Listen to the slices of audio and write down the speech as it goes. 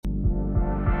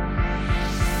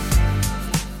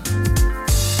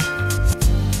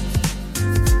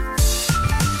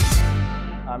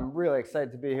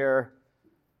excited to be here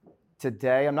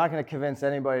today. I'm not going to convince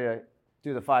anybody to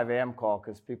do the 5 a.m. call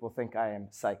because people think I am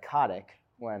psychotic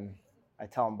when I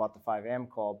tell them about the 5 a.m.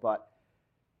 call. But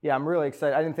yeah, I'm really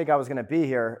excited. I didn't think I was going to be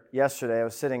here yesterday. I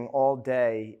was sitting all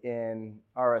day in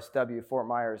RSW, Fort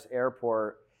Myers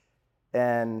Airport,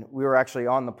 and we were actually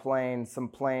on the plane.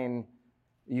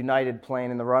 United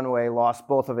plane in the runway lost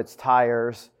both of its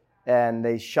tires, and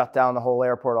they shut down the whole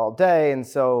airport all day. And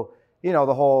so,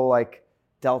 the whole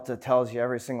Delta tells you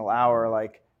every single hour,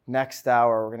 next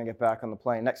hour, we're going to get back on the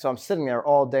plane. So I'm sitting there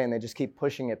all day, and they just keep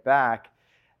pushing it back.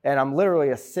 And I'm literally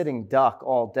a sitting duck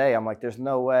all day. I'm like, there's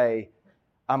no way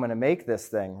I'm going to make this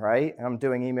thing, right? And I'm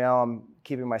doing email. I'm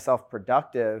keeping myself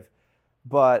productive.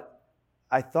 But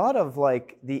I thought of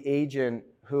the agent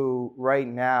who right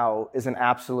now is an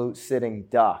absolute sitting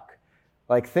duck.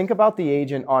 Think about the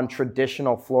agent on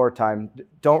traditional floor time.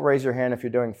 Don't raise your hand if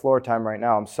you're doing floor time right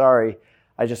now. I'm sorry,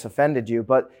 I just offended you.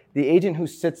 But the agent who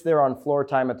sits there on floor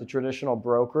time at the traditional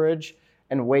brokerage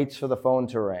and waits for the phone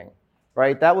to ring,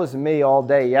 right? That was me all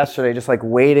day yesterday, just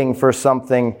waiting for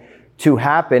something to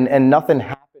happen, and nothing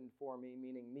happened for me,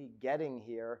 meaning me getting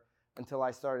here until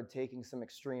I started taking some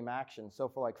extreme action. So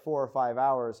for 4 or 5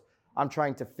 hours, I'm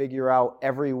trying to figure out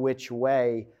every which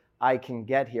way I can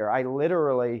get here. I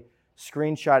literally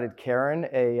screenshotted Karen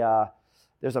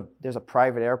there's a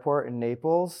private airport in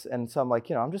Naples, and so I'm like,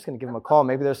 I'm just going to give him a call.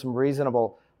 Maybe there's some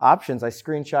reasonable options. I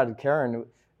screenshotted Karen. It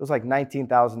was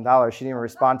 $19,000. She didn't even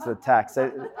respond to the text.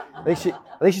 At least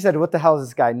she said, "What the hell is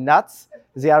this guy, nuts?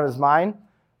 Is he out of his mind?"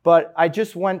 But I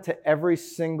just went to every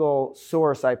single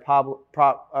source I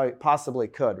possibly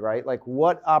could, right?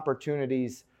 What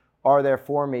opportunities are there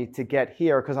for me to get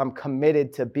here? Because I'm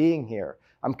committed to being here.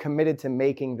 I'm committed to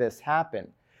making this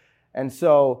happen. And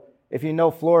so if you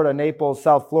know Florida, Naples,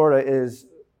 South Florida is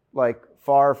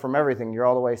far from everything. You're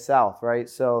all the way south, right?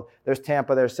 So there's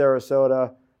Tampa, there's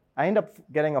Sarasota. I end up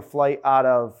getting a flight out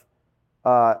of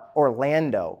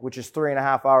Orlando, which is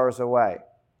 3.5 hours away.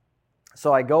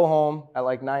 So I go home at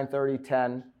 9:30,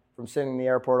 10 from sitting in the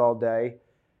airport all day,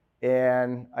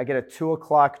 and I get a 2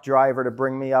 o'clock driver to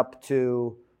bring me up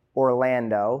to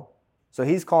Orlando. So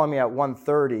he's calling me at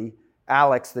 1:30.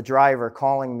 Alex, the driver,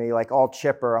 calling me all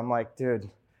chipper. I'm like, dude,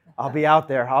 I'll be out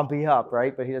there. I'll be up,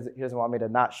 right? But he doesn't want me to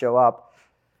not show up.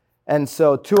 And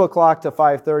so 2 o'clock to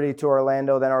 5:30 to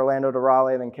Orlando, then Orlando to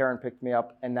Raleigh, then Karen picked me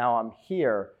up, and now I'm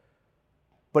here.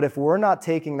 But if we're not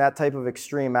taking that type of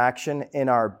extreme action in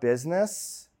our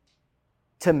business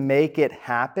to make it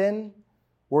happen,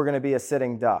 we're going to be a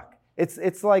sitting duck.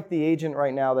 It's like the agent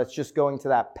right now that's just going to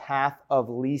that path of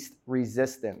least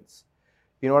resistance.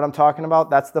 You know what I'm talking about?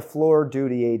 That's the floor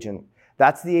duty agent.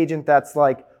 That's the agent that's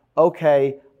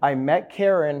okay, I met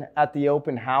Karen at the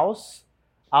open house.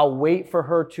 I'll wait for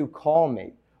her to call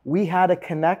me. We had a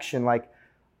connection.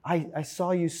 I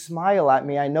saw you smile at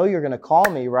me. I know you're going to call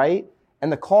me, right?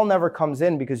 And the call never comes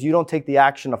in because you don't take the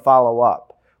action to follow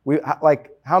up.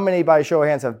 How many, by show of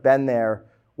hands, have been there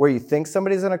where you think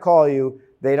somebody's going to call you,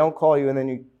 they don't call you, and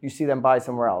then you see them buy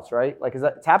somewhere else, right?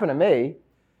 It's happened to me.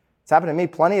 It's happened to me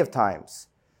plenty of times.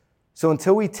 So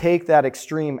until we take that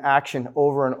extreme action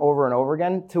over and over and over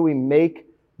again, till we make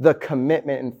the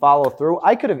commitment and follow through,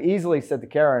 I could have easily said to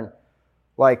Karen,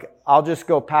 I'll just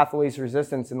go path of least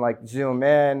resistance and zoom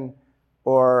in,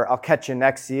 or I'll catch you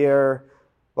next year.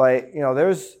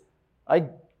 I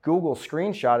Google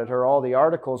screenshotted her all the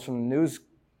articles from the news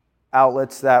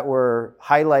outlets that were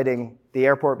highlighting the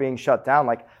airport being shut down.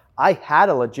 I had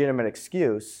a legitimate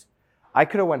excuse. I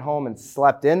could have went home and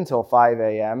slept in till 5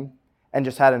 a.m. and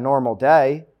just had a normal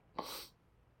day.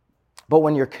 But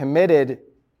when you're committed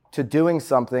to doing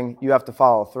something, you have to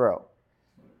follow through.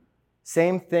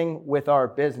 Same thing with our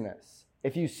business.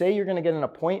 If you say you're going to get an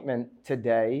appointment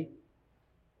today,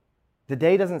 the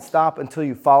day doesn't stop until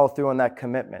you follow through on that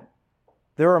commitment.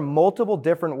 There are multiple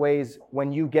different ways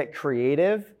when you get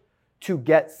creative to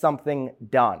get something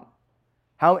done.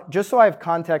 Just so I have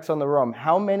context on the room,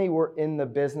 how many were in the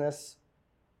business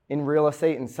in real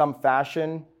estate in some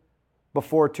fashion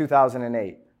before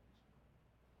 2008?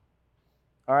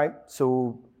 All right,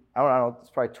 so I don't know,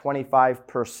 it's probably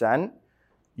 25%.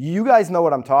 You guys know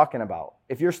what I'm talking about.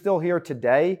 If you're still here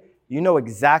today, you know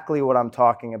exactly what I'm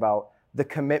talking about. The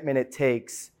commitment it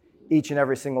takes each and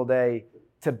every single day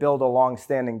to build a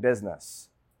long-standing business.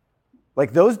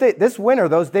 Those days, this winter,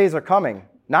 those days are coming.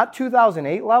 Not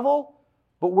 2008 level,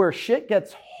 but where shit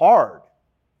gets hard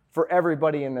for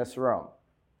everybody in this room.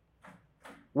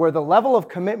 Where the level of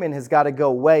commitment has got to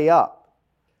go way up.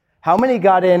 How many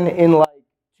got in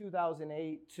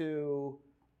 2008 to,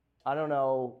 I don't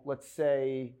know, let's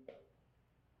say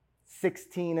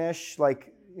 16-ish,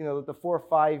 the 4 or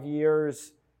 5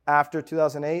 years after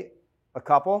 2008? A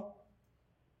couple?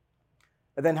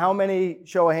 And then how many,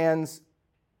 show of hands,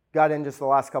 got in just the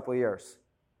last couple of years?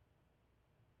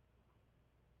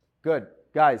 Good.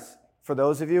 Guys, for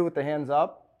those of you with the hands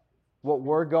up, what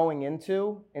we're going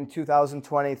into in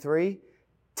 2023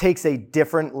 takes a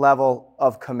different level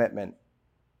of commitment.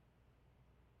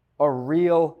 A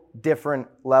real different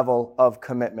level of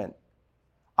commitment.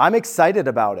 I'm excited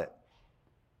about it.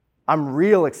 I'm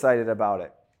real excited about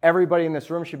it. Everybody in this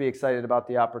room should be excited about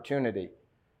the opportunity.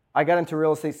 I got into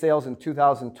real estate sales in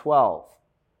 2012,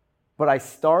 but I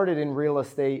started in real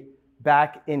estate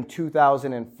back in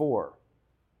 2004.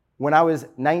 When I was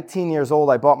 19 years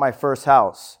old, I bought my first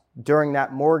house. During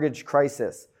that mortgage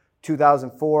crisis,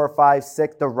 2004, 5,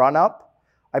 6, the run-up,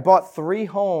 I bought 3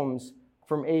 homes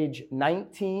from age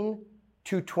 19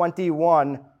 to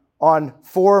 21 on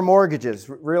 4 mortgages.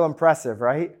 Real impressive,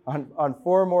 right? On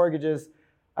 4 mortgages.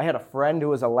 I had a friend who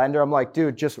was a lender. I'm like,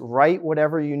 dude, just write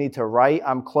whatever you need to write.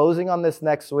 I'm closing on this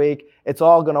next week. It's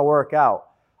all going to work out.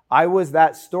 I was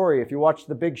that story. If you watch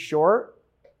The Big Short,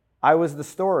 I was the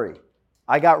story.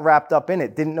 I got wrapped up in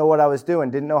it. Didn't know what I was doing.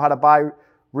 Didn't know how to buy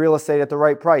real estate at the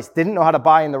right price. Didn't know how to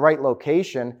buy in the right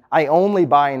location. I only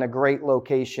buy in a great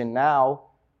location now,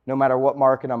 no matter what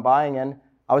market I'm buying in.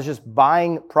 I was just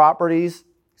buying properties,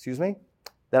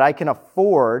 that I can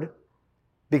afford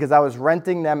because I was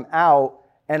renting them out,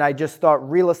 and I just thought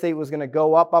real estate was going to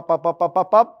go up, up, up, up, up,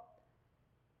 up, up.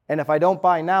 And if I don't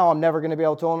buy now, I'm never going to be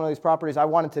able to own all these properties. I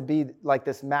wanted to be like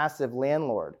this massive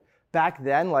landlord. Back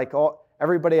then,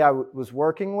 everybody I was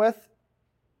working with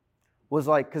was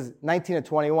like, because 19 to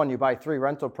 21, you buy 3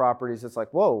 rental properties. It's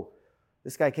like, whoa,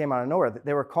 this guy came out of nowhere.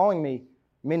 They were calling me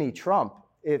Mini Trump.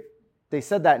 If they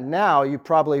said that now, you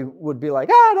probably would be like,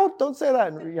 don't say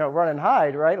that, and, run and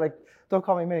hide, right? Like, don't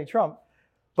call me Mini Trump.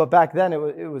 But back then,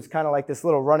 it was kind of like this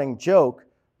little running joke.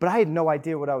 But I had no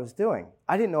idea what I was doing.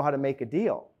 I didn't know how to make a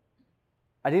deal.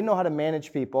 I didn't know how to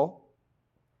manage people.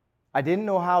 I didn't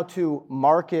know how to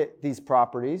market these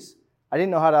properties. I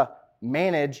didn't know how to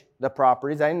manage the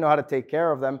properties. I didn't know how to take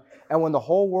care of them. And when the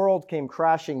whole world came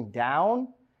crashing down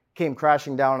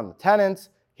on the tenants,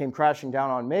 came crashing down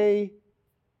on me,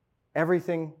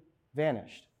 everything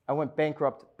vanished. I went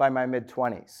bankrupt by my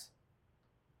mid-20s.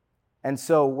 And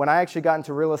so when I actually got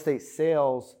into real estate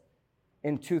sales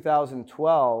in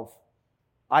 2012,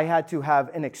 I had to have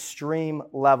an extreme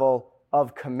level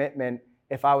of commitment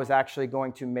if I was actually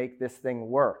going to make this thing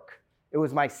work. It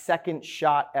was my second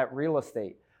shot at real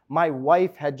estate. My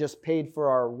wife had just paid for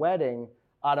our wedding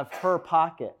out of her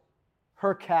pocket,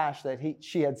 her cash that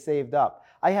she had saved up.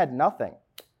 I had nothing.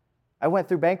 I went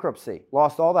through bankruptcy,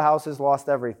 lost all the houses, lost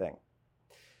everything.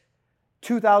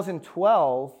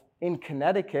 2012 in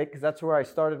Connecticut, because that's where I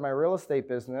started my real estate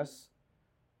business,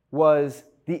 was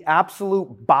the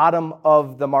absolute bottom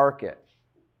of the market.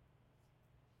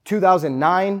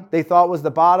 2009, they thought was the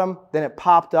bottom. Then it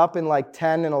popped up in like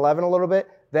 10 and 11 a little bit.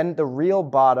 Then the real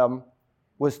bottom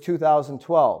was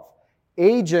 2012.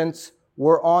 Agents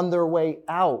were on their way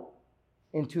out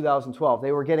in 2012.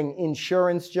 They were getting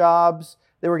insurance jobs.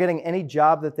 They were getting any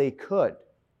job that they could.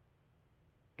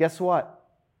 Guess what?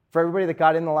 For everybody that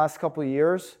got in the last couple of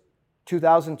years,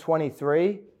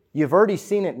 2023, you've already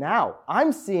seen it now.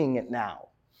 I'm seeing it now.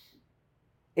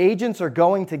 Agents are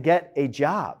going to get a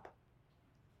job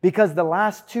because the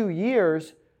last 2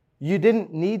 years, you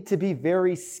didn't need to be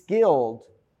very skilled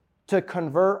to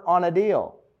convert on a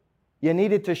deal. You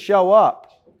needed to show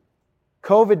up.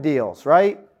 COVID deals,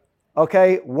 right?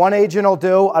 Okay, one agent will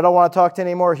do. I don't want to talk to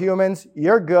any more humans.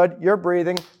 You're good. You're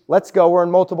breathing. Let's go. We're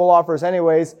in multiple offers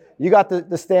anyways. You got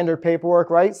the standard paperwork,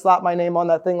 right? Slap my name on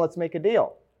that thing. Let's make a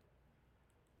deal.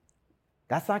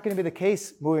 That's not going to be the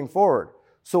case moving forward.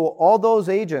 So all those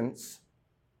agents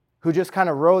who just kind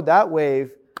of rode that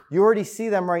wave, you already see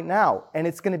them right now. And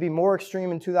it's going to be more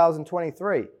extreme in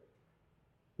 2023,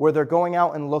 where they're going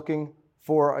out and looking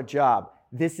for a job.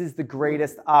 This is the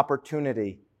greatest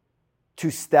opportunity to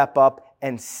step up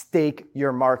and stake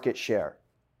your market share,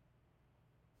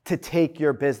 to take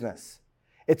your business.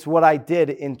 It's what I did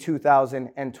in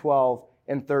 2012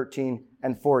 and 13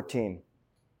 and 14.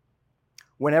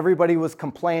 When everybody was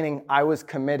complaining, I was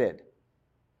committed.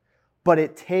 But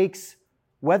it takes,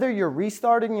 whether you're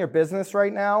restarting your business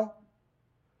right now,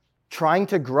 trying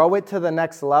to grow it to the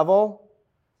next level,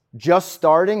 just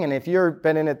starting, and if you've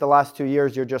been in it the last 2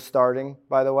 years, you're just starting,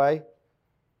 by the way.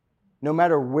 No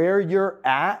matter where you're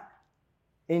at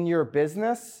in your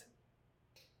business,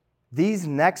 these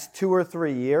next 2 or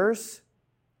 3 years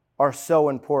are so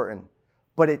important.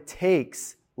 But it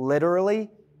takes literally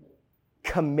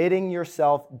committing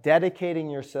yourself, dedicating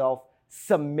yourself,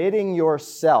 submitting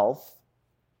yourself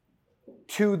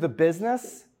to the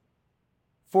business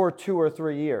for 2 or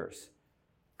 3 years.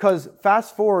 Because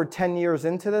fast forward 10 years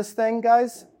into this thing,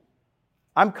 guys,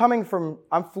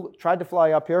 tried to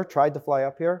fly up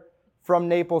here from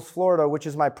Naples, Florida, which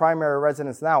is my primary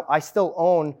residence now. I still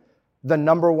own the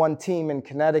number 1 team in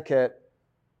Connecticut,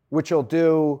 which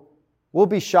we'll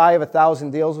be shy of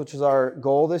 1,000 deals, which is our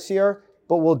goal this year,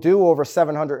 but we'll do over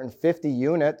 750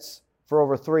 units for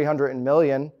over $300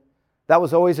 million. That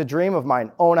was always a dream of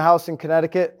mine. Own a house in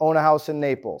Connecticut, own a house in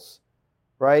Naples,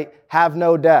 right? Have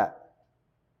no debt.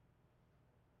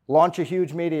 Launch a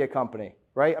huge media company,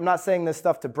 right? I'm not saying this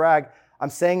stuff to brag. I'm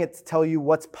saying it to tell you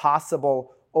what's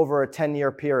possible over a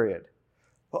 10-year period.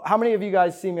 How many of you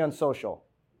guys see me on social?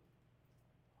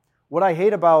 What I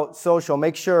hate about social,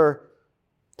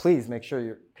 please make sure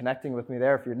you're connecting with me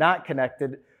there. If you're not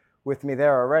connected with me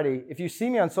there already, if you see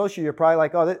me on social, you're probably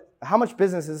like, oh, how much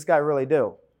business does this guy really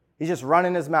do? He's just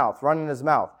running his mouth.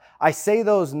 I say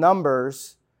those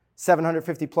numbers,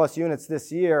 750 plus units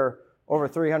this year, over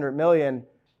 300 million,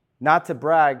 not to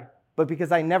brag, but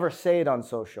because I never say it on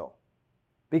social.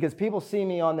 Because people see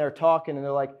me on there talking and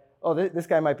they're like, oh, this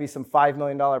guy might be some $5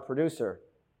 million producer,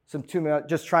 some $2 million,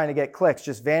 just trying to get clicks,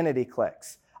 just vanity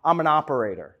clicks. I'm an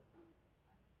operator.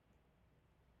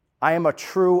 I am a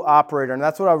true operator, and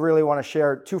that's what I really want to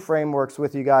share, 2 frameworks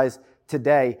with you guys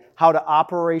today. How to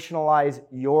operationalize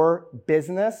your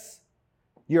business,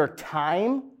 your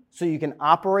time, so you can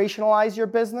operationalize your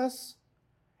business.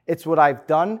 It's what I've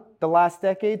done the last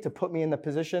decade to put me in the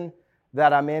position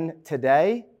that I'm in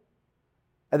today.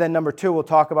 And then number 2, we'll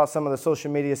talk about some of the social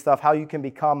media stuff, how you can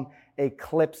become a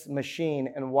clips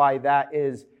machine and why that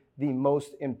is the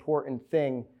most important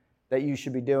thing that you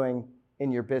should be doing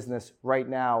in your business right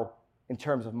now in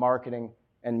terms of marketing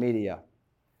and media.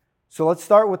 So let's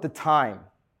start with the time,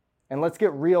 and let's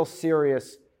get real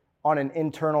serious on an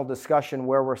internal discussion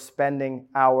where we're spending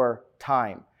our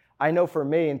time. I know for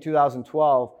me in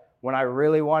 2012, when I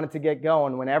really wanted to get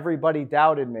going, when everybody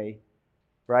doubted me,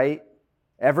 right?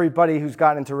 Everybody who's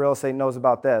gotten into real estate knows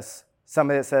about this.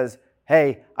 Somebody that says,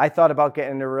 hey, I thought about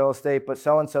getting into real estate, but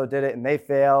so-and-so did it and they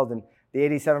failed, and the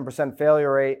 87%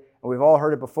 failure rate, and we've all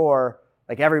heard it before,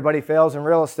 like everybody fails in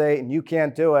real estate and you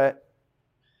can't do it.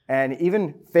 And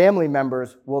even family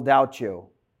members will doubt you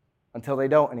until they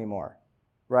don't anymore,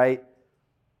 right?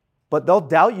 But they'll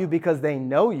doubt you because they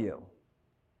know you,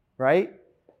 right?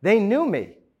 They knew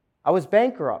me. I was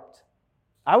bankrupt.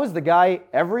 I was the guy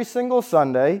every single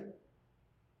Sunday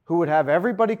who would have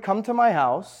everybody come to my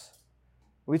house.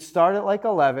 We'd start at like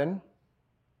 11.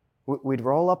 We'd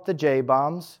roll up the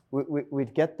J-bombs.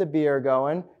 We'd get the beer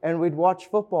going, and we'd watch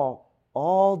football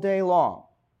all day long,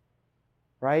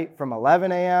 right? From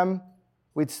 11 a.m.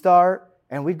 we'd start,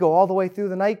 and we'd go all the way through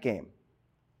the night game.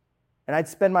 And I'd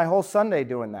spend my whole Sunday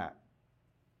doing that.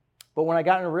 But when I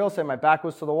got into real estate, my back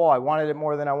was to the wall. I wanted it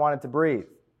more than I wanted to breathe.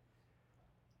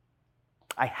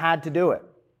 I had to do it.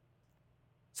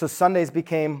 So Sundays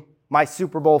became my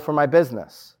Super Bowl for my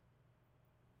business.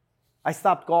 I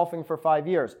stopped golfing for 5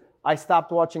 years. I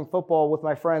stopped watching football with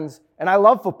my friends, and I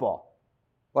love football.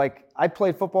 Like, I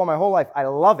played football my whole life. I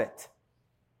love it.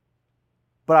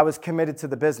 But I was committed to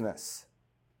the business.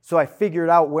 So I figured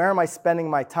out, where am I spending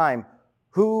my time?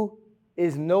 Who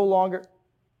is no longer...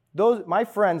 My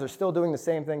friends are still doing the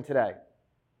same thing today.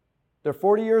 They're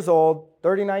 40 years old,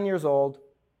 39 years old,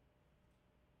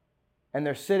 and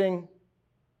they're sitting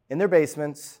in their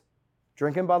basements,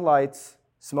 drinking Bud Lights,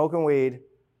 smoking weed,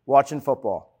 watching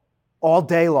football all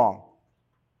day long.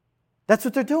 That's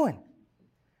what they're doing.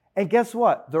 And guess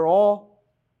what? They're all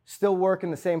still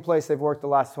working the same place they've worked the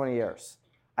last 20 years.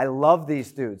 I love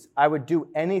these dudes. I would do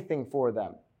anything for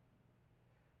them.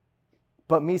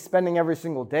 But me spending every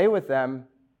single day with them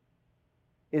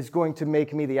is going to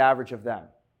make me the average of them.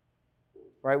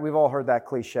 Right? We've all heard that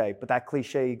cliche, but that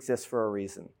cliche exists for a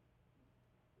reason.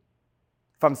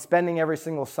 If I'm spending every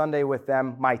single Sunday with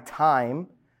them, my time,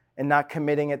 and not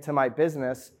committing it to my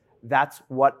business, that's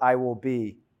what I will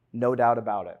be, no doubt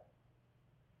about it.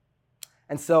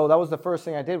 And so that was the first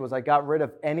thing I did, was I got rid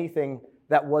of anything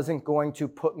that wasn't going to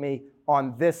put me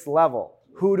on this level.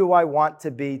 Who do I want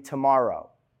to be tomorrow?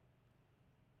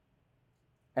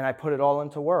 And I put it all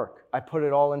into work. I put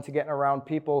it all into getting around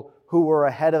people who were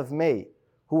ahead of me,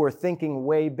 who were thinking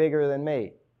way bigger than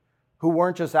me, who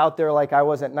weren't just out there like I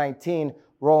was at 19,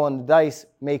 rolling the dice,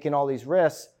 making all these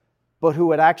risks, but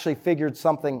who had actually figured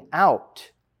something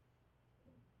out.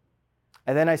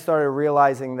 And then I started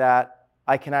realizing that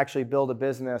I can actually build a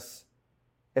business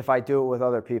if I do it with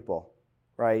other people,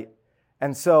 right?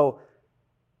 And so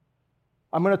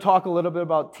I'm going to talk a little bit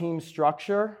about team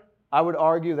structure. I would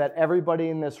argue that everybody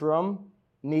in this room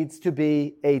needs to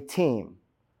be a team.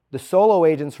 The solo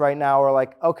agents right now are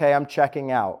like, okay, I'm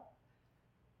checking out.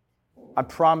 I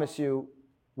promise you,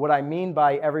 what I mean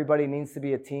by everybody needs to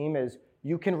be a team is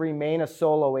you can remain a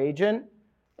solo agent,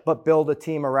 but build a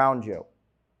team around you.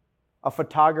 A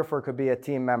photographer could be a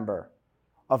team member.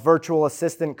 A virtual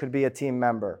assistant could be a team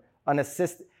member. An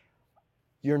assistant.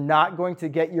 You're not going to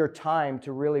get your time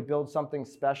to really build something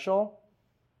special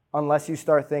unless you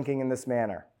start thinking in this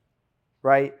manner,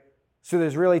 right? So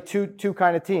there's really two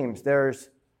kind of teams. There's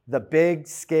the big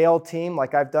scale team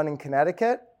like I've done in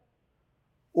Connecticut,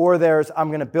 or there's I'm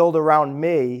going to build around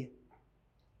me.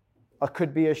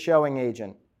 Could be a showing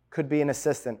agent, could be an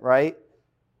assistant, right?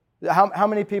 How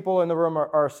many people in the room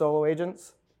are solo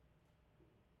agents?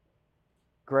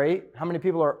 Great. How many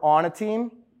people are on a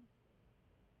team?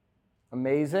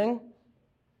 Amazing.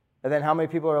 And then how many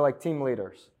people are like team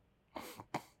leaders?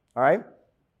 All right?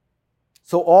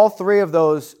 So all three of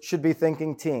those should be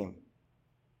thinking team.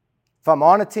 If I'm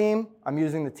on a team, I'm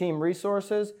using the team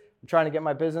resources. I'm trying to get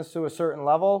my business to a certain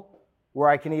level where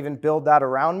I can even build that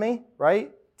around me,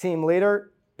 right? Team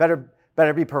leader,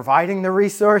 better be providing the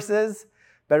resources,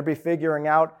 better be figuring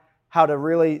out how to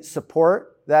really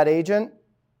support that agent,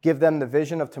 give them the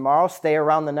vision of tomorrow, stay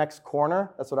around the next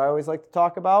corner. That's what I always like to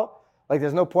talk about. Like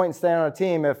there's no point in staying on a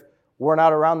team if we're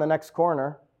not around the next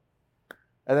corner.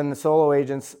 And then the solo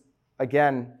agents,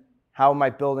 again, how am I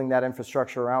building that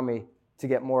infrastructure around me to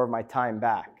get more of my time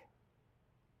back?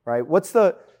 Right? Who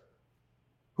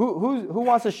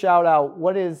wants to shout out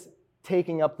what is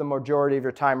taking up the majority of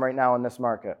your time right now in this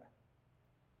market?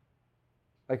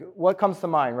 Like what comes to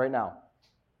mind right now?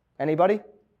 Anybody?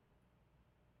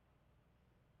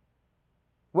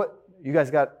 What? You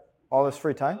guys got all this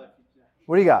free time?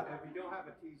 What do you got? If you don't have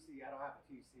a TC, I don't have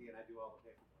a TC, and I do all the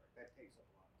paperwork. That takes up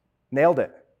a lot. Nailed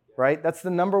it, right? That's the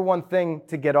number one thing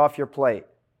to get off your plate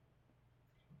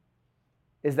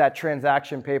is that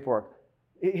transaction paperwork.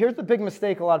 Here's the big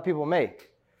mistake a lot of people make.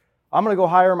 I'm going to go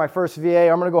hire my first VA.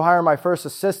 I'm going to go hire my first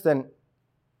assistant,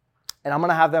 and I'm going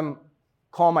to have them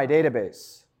call my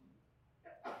database.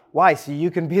 Why? So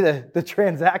you can be the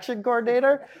transaction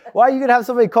coordinator? Why are you going to have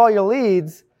somebody call your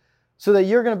leads so that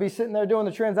you're going to be sitting there doing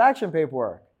the transaction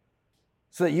paperwork?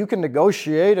 So that you can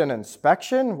negotiate an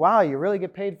inspection? Wow, you really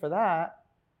get paid for that.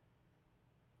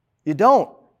 You don't.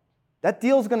 That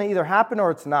deal's going to either happen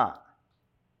or it's not.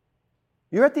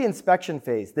 You're at the inspection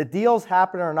phase. The deal's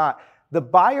happening or not. The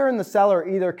buyer and the seller are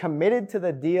either committed to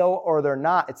the deal or they're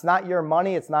not. It's not your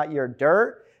money. It's not your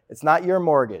dirt. It's not your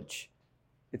mortgage.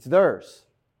 It's theirs.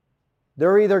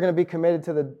 They're either going to be committed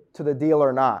to the deal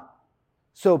or not.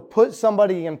 So put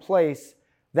somebody in place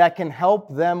that can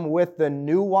help them with the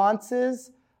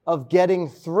nuances of getting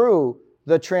through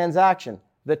the transaction,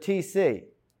 the TC.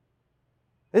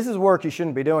 This is work you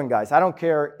shouldn't be doing, guys. I don't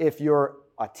care if you're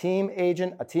a team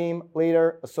agent, a team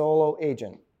leader, a solo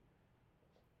agent.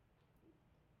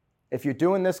 If you're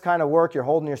doing this kind of work, you're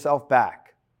holding yourself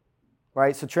back,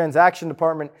 right? So transaction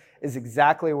department is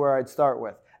exactly where I'd start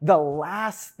with. The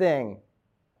last thing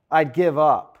I'd give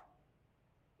up,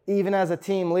 even as a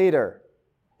team leader,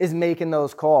 is making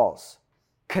those calls,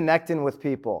 connecting with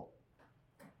people,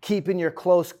 keeping your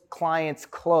close clients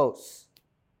close.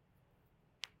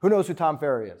 Who knows who Tom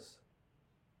Ferry is?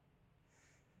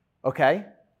 Okay.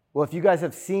 Well, if you guys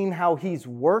have seen how he's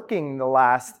working the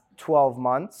last 12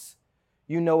 months,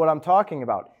 you know what I'm talking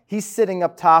about. He's sitting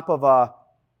up top of a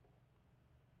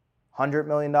 $100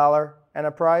 million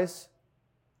enterprise.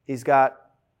 He's got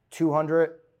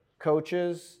 200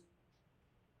 coaches.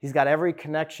 He's got every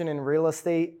connection in real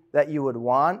estate that you would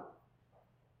want.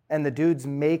 And the dude's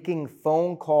making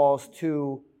phone calls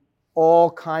to all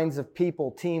kinds of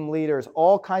people, team leaders,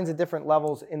 all kinds of different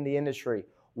levels in the industry.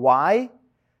 Why?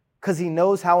 Because he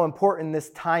knows how important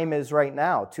this time is right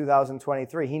now,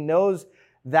 2023. He knows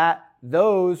that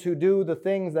those who do the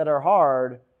things that are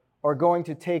hard are going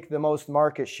to take the most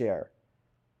market share.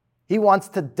 He wants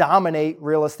to dominate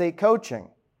real estate coaching.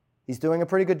 He's doing a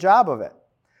pretty good job of it.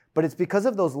 But it's because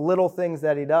of those little things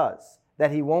that he does,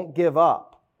 that he won't give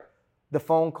up. The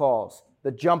phone calls,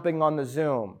 the jumping on the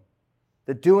Zoom,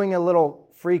 the doing a little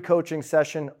free coaching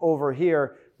session over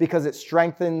here because it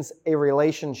strengthens a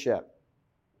relationship.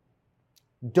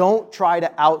 Don't try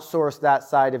to outsource that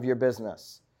side of your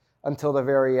business until the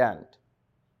very end.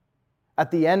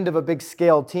 At the end of a big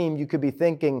scale team, you could be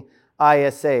thinking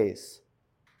ISAs.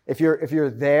 If you're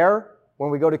there, when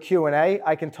we go to Q&A,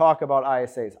 I can talk about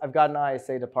ISAs. I've got an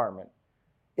ISA department.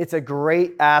 It's a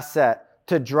great asset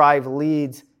to drive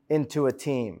leads into a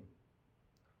team.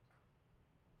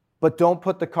 But don't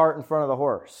put the cart in front of the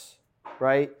horse,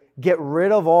 right? Get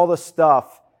rid of all the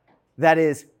stuff that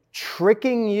is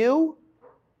tricking you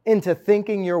into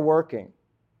thinking you're working.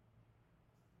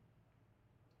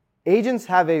 Agents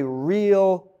have a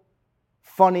real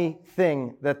funny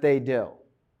thing that they do.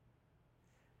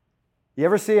 You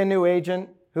ever see a new agent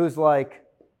who's like,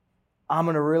 I'm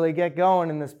going to really get going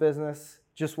in this business.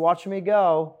 Just watch me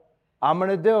go. I'm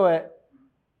going to do it.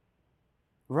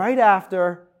 Right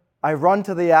after I run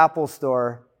to the Apple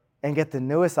store and get the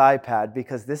newest iPad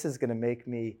because this is going to make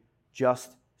me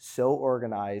just so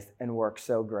organized and work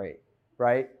so great,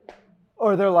 right?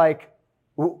 Or they're like,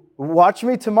 watch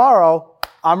me tomorrow.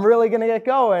 I'm really going to get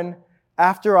going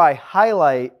after I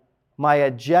highlight my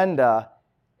agenda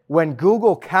when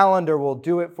Google Calendar will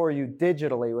do it for you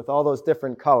digitally with all those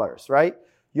different colors, right?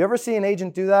 You ever see an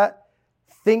agent do that?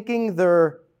 Thinking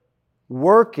they're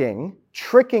working,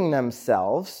 tricking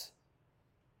themselves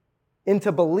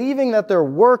into believing that they're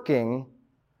working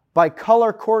by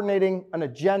color coordinating an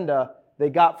agenda they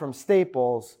got from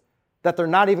Staples that they're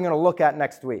not even going to look at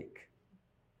next week.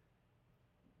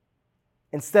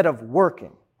 Instead of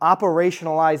working,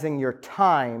 operationalizing your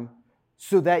time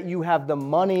so that you have the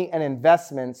money and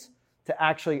investments to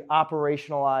actually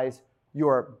operationalize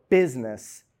your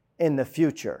business in the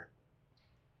future.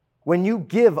 When you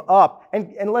give up,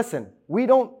 and listen,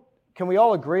 can we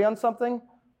all agree on something?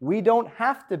 We don't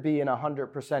have to be in a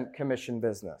 100% commission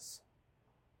business.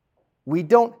 We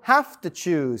don't have to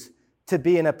choose to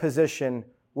be in a position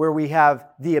where we have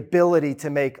the ability to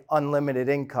make unlimited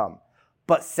income.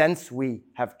 But since we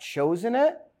have chosen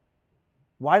it,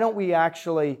 why don't we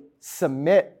actually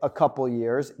submit a couple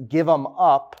years, give them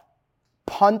up,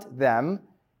 punt them,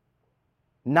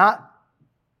 not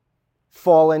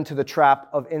fall into the trap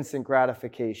of instant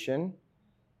gratification,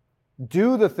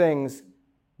 do the things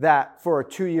that for a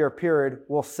 2-year period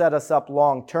will set us up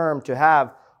long term to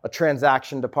have a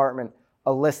transaction department,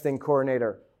 a listing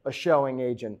coordinator, a showing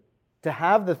agent, to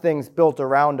have the things built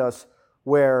around us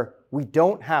where we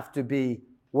don't have to be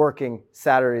working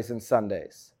Saturdays and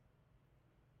Sundays.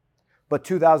 But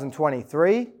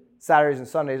 2023, Saturdays and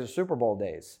Sundays are Super Bowl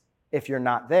days if you're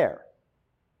not there.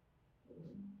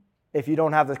 If you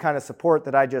don't have the kind of support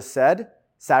that I just said,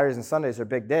 Saturdays and Sundays are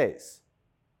big days.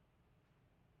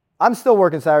 I'm still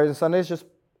working Saturdays and Sundays just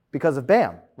because of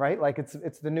BAM, right? Like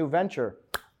it's the new venture.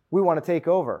 We want to take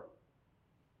over.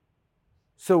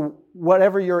 So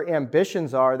whatever your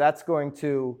ambitions are, that's going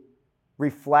to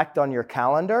reflect on your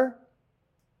calendar.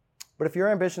 But if your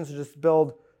ambitions are just to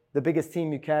build the biggest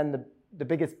team you can, the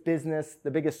biggest business,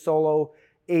 the biggest solo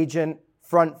agent,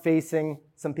 front-facing,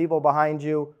 some people behind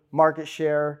you, market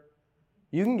share,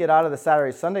 you can get out of the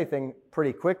Saturday, Sunday thing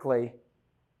pretty quickly,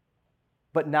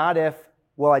 but not if,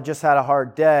 well, I just had a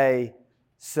hard day,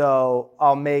 so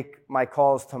I'll make my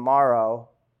calls tomorrow.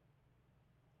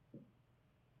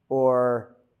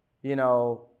 Or,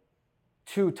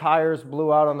 2 tires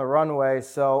blew out on the runway,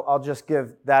 so I'll just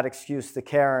give that excuse to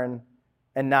Karen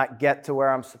and not get to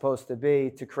where I'm supposed to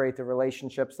be to create the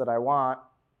relationships that I want.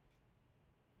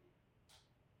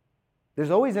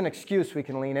 There's always an excuse we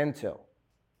can lean into.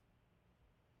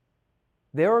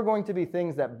 There are going to be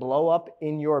things that blow up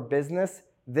in your business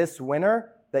this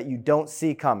winter that you don't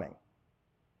see coming.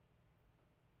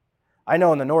 I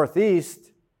know in the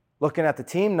Northeast, looking at the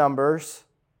team numbers,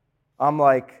 I'm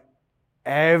like,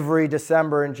 every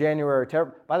December and January.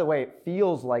 By the way, it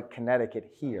feels like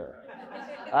Connecticut here.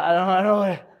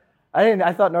 I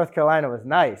thought North Carolina was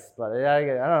nice, but I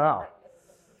don't know.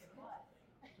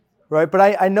 Right, but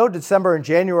I know December and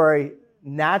January,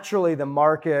 naturally the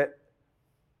market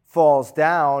falls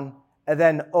down, and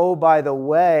then, oh, by the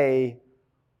way,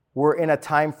 we're in a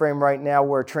time frame right now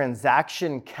where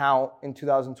transaction count in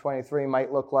 2023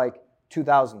 might look like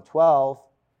 2012.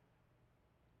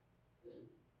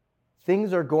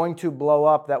 Things are going to blow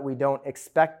up that we don't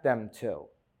expect them to.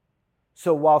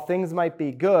 So while things might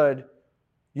be good,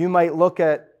 you might look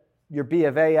at your B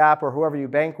of A app or whoever you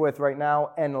bank with right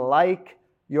now and like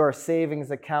your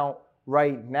savings account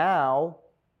right now,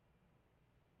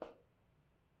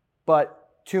 but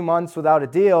 2 months without a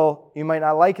deal, you might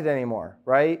not like it anymore,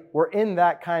 right? We're in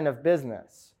that kind of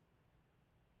business,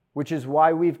 which is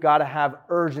why we've got to have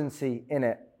urgency in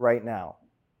it right now.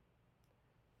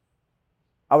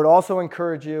 I would also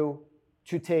encourage you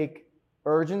to take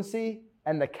urgency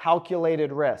and the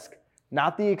calculated risk,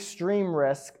 not the extreme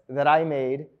risk that I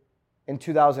made in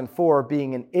 2004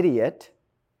 being an idiot.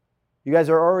 You guys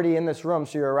are already in this room,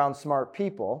 so you're around smart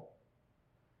people.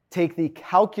 Take the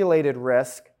calculated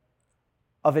risk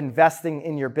of investing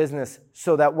in your business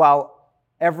so that while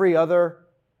every other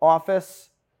office,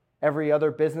 every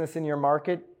other business in your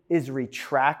market is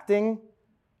retracting,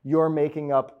 you're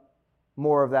making up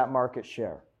more of that market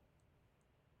share.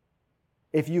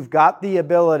 If you've got the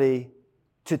ability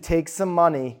to take some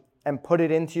money and put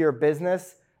it into your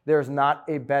business there's not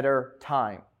a better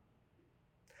time.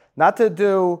 Not to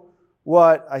do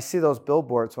what I see those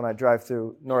billboards when I drive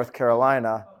through North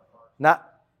Carolina.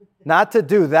 Not to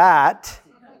do that.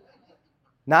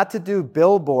 Not to do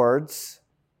billboards,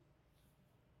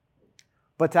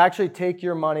 but to actually take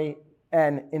your money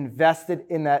and invest it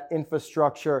in that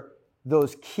infrastructure,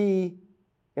 those key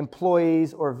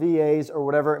employees or VAs or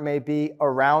whatever it may be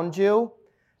around you.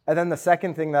 And then the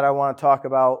second thing that I want to talk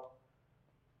about,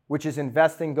 which is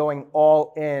investing, going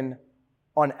all in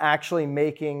on actually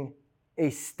making a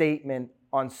statement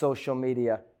on social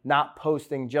media, not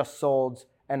posting just solds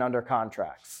and under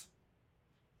contracts.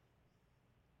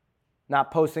 Not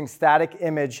posting static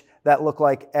image that look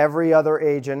like every other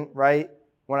agent, right?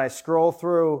 When I scroll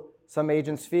through some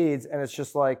agents' feeds and it's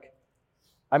just like,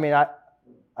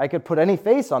 I could put any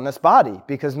face on this body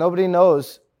because nobody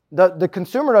knows. The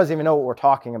consumer doesn't even know what we're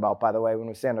talking about, by the way, when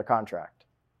we say under contract.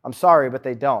 I'm sorry, but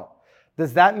they don't.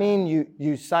 Does that mean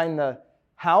you signed the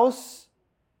house?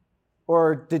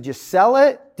 Or did you sell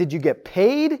it? Did you get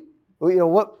paid?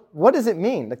 What does it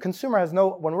mean? The consumer has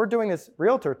when we're doing this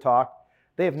realtor talk,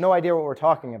 they have no idea what we're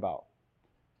talking about.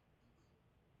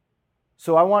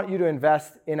 So I want you to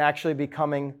invest in actually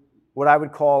becoming what I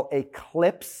would call a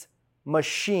clips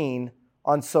machine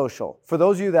on social. For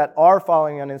those of you that are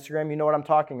following on Instagram, you know what I'm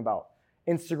talking about.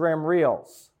 Instagram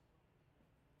Reels,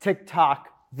 TikTok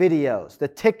videos.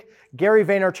 Gary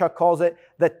Vaynerchuk calls it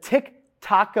the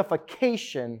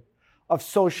TikTokification of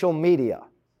social media.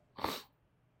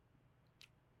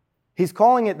 He's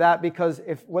calling it that because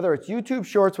whether it's YouTube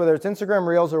Shorts, whether it's Instagram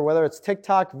Reels, or whether it's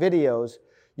TikTok videos,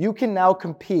 you can now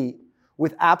compete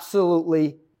with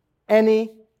absolutely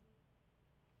any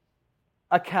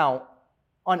account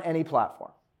on any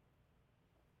platform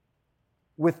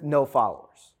with no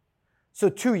followers. So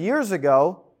 2 years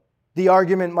ago, the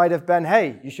argument might have been,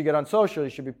 hey, you should get on social, you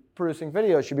should be producing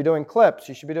videos, you should be doing clips,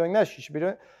 you should be doing this, you should be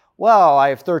doing... Well, I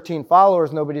have 13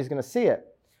 followers, nobody's going to see it.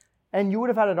 And you would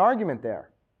have had an argument there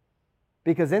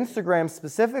because Instagram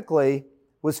specifically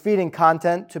was feeding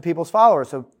content to people's followers.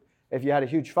 So if you had a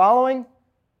huge following,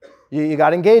 you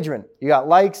got engagement, you got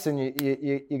likes, and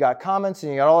you got comments,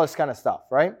 and you got all this kind of stuff,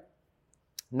 right?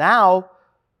 Now,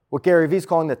 what Gary Vee's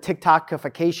calling the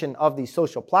TikTokification of these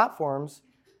social platforms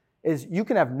is you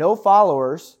can have no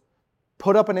followers,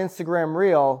 put up an Instagram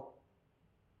reel,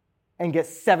 and get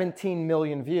 17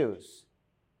 million views,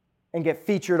 and get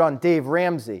featured on Dave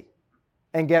Ramsey,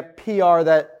 and get PR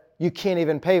that you can't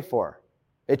even pay for.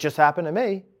 It just happened to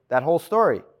me, that whole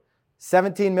story.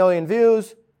 17 million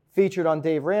views, featured on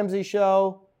Dave Ramsey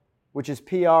show, which is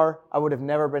PR I would have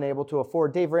never been able to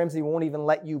afford. Dave Ramsey won't even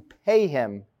let you pay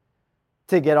him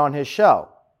to get on his show.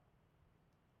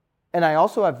 And I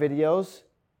also have videos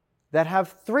that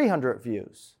have 300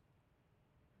 views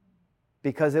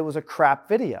because it was a crap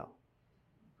video.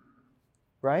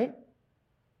 Right?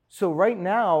 So right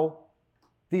now,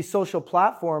 these social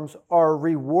platforms are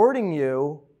rewarding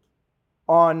you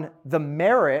on the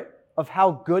merit of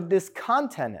how good this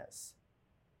content is.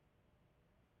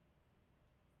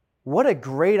 What a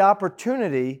great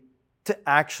opportunity to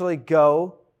actually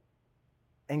go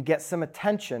and get some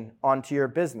attention onto your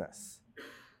business.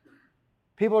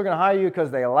 People are going to hire you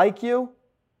because they like you,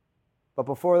 but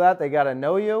before that, they got to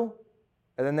know you.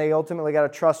 And then they ultimately got to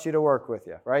trust you to work with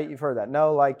you, right? You've heard that.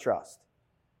 Know, like, trust.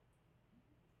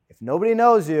 If nobody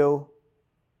knows you,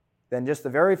 then just the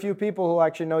very few people who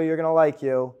actually know you're going to like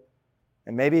you,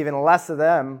 and maybe even less of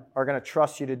them, are going to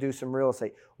trust you to do some real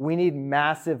estate. We need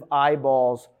massive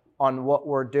eyeballs on what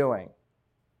we're doing.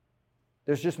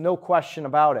 There's just no question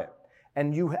about it.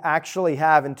 And you actually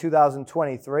have in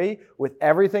 2023, with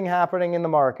everything happening in the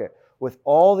market, with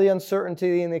all the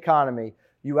uncertainty in the economy,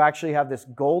 you actually have this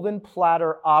golden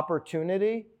platter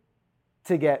opportunity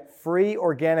to get free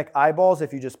organic eyeballs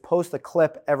if you just post a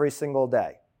clip every single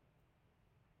day.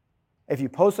 If you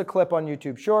post a clip on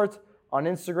YouTube Shorts, on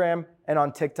Instagram, and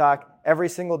on TikTok every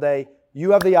single day, you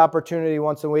have the opportunity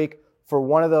once a week for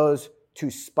one of those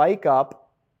to spike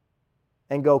up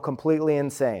and go completely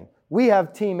insane. We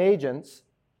have team agents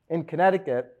in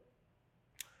Connecticut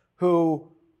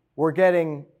who were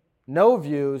getting no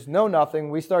views, no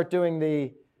nothing. We start doing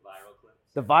the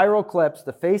viral clips,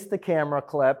 the face-to-camera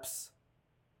clips,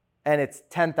 and it's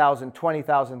 10,000,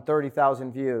 20,000,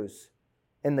 30,000 views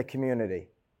in the community.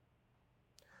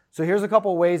 So here's a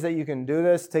couple ways that you can do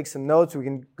this. Take some notes. We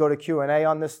can go to Q&A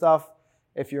on this stuff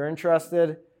if you're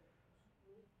interested.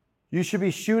 You should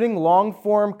be shooting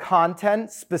long-form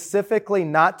content, specifically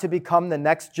not to become the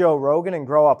next Joe Rogan and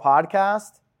grow a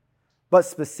podcast, but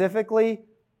specifically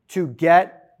to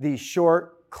get these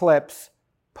short clips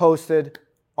posted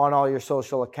on all your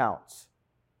social accounts.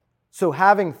 So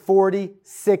having 40,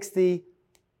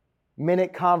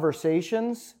 60-minute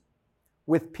conversations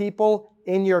with people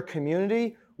in your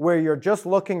community where you're just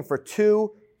looking for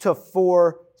 2 to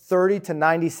 4 30 to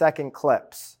 90-second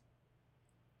clips.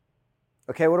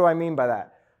 Okay, what do I mean by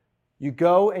that? You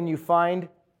go and you find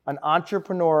an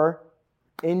entrepreneur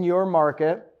in your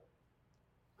market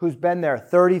who's been there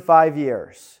 35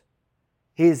 years.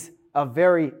 He's a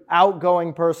very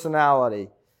outgoing personality.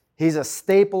 He's a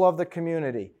staple of the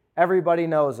community. Everybody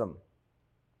knows him.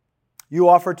 You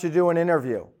offer to do an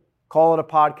interview. Call it a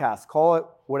podcast. Call it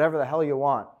whatever the hell you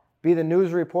want. Be the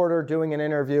news reporter doing an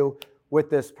interview with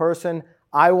this person.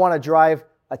 I want to drive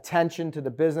attention to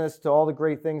the business, to all the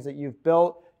great things that you've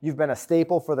built. You've been a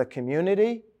staple for the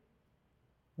community.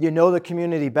 You know the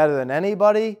community better than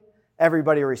anybody.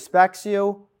 Everybody respects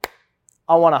you.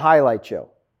 I want to highlight you.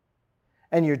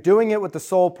 And you're doing it with the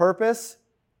sole purpose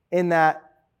in that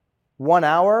 1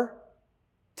 hour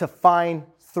to find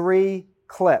 3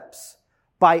 clips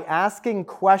by asking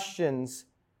questions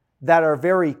that are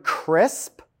very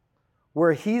crisp,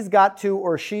 where he's got to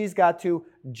or she's got to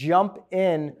jump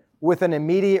in with an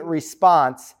immediate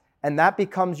response, and that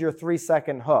becomes your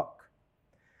 3-second hook.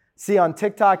 See, on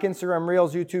TikTok, Instagram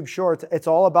Reels, YouTube Shorts, it's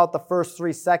all about the first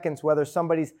 3 seconds, whether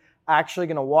somebody's actually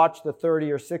going to watch the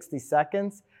 30 or 60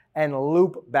 seconds and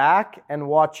loop back and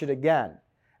watch it again.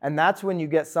 And that's when you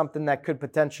get something that could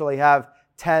potentially have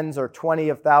tens or 20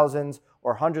 of thousands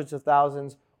or hundreds of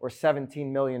thousands or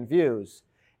 17 million views,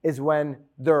 is when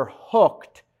they're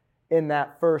hooked in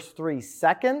that first 3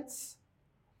 seconds.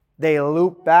 They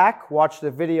loop back, watch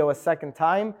the video a second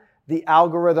time. The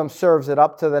algorithm serves it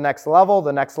up to the next level,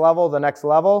 the next level, the next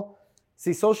level.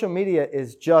 See, social media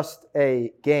is just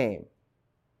a game.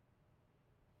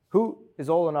 Who is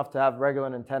old enough to have regular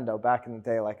Nintendo back in the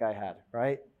day like I had,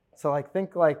 right? So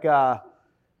think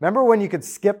remember when you could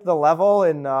skip the level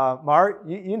in Mart?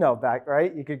 You know back,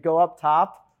 right? You could go up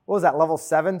top. What was that, level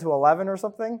 7 to 11 or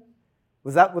something?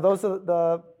 Were those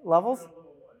the levels?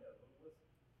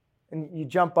 And you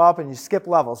jump up and you skip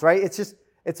levels, right?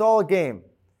 It's all a game.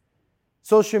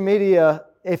 Social media,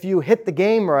 if you hit the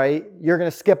game right, you're going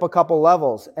to skip a couple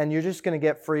levels and you're just going to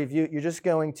get free view. You're just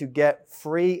going to get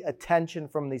free attention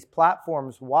from these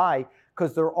platforms. Why?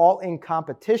 Because they're all in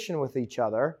competition with each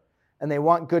other and they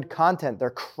want good content. They're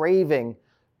craving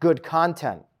good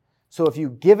content. So if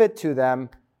you give it to them,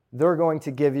 they're going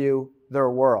to give you their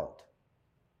world.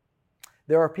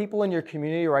 There are people in your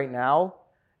community right now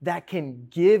that can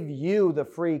give you the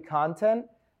free content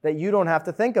that you don't have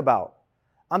to think about.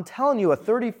 I'm telling you, a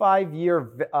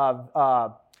 35-year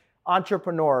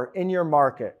entrepreneur in your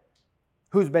market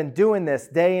who's been doing this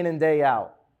day in and day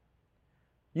out,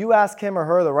 you ask him or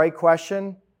her the right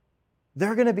question,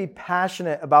 they're going to be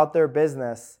passionate about their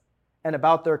business and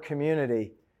about their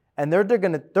community, and they're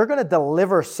going to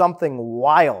deliver something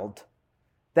wild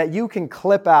that you can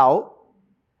clip out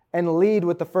and lead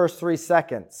with the first 3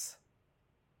 seconds.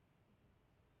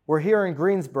 We're here in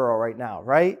Greensboro right now,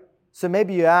 right? So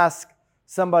maybe you ask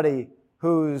somebody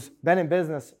who's been in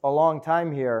business a long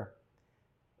time here,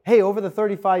 hey, over the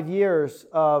 35 years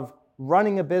of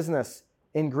running a business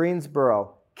in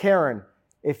Greensboro, Karen,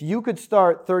 if you could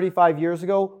start 35 years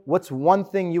ago, what's one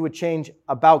thing you would change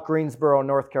about Greensboro,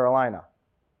 North Carolina?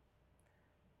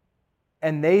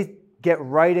 And they get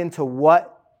right into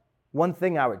what one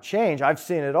thing I would change. I've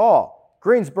seen it all.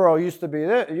 Greensboro used to be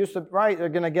this, right? They're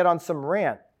going to get on some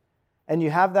rant. And you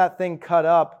have that thing cut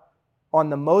up on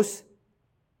the most,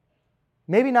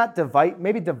 maybe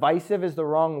divisive is the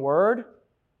wrong word,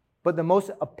 but the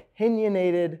most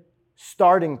opinionated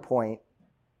starting point.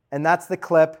 And that's the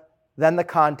clip, then the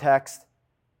context,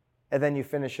 and then you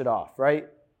finish it off, right?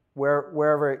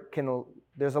 Wherever it can,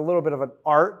 there's a little bit of an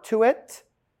art to it,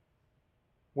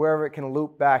 wherever it can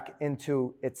loop back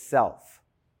into itself.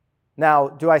 Now,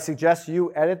 do I suggest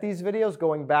you edit these videos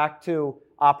going back to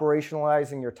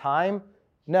operationalizing your time?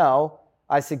 No.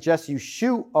 I suggest you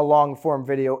shoot a long-form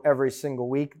video every single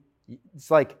week. It's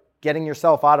like getting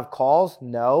yourself out of calls?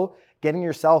 No. Getting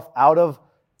yourself out of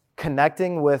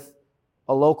connecting with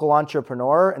a local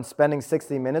entrepreneur and spending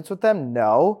 60 minutes with them?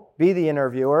 No. Be the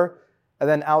interviewer and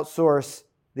then outsource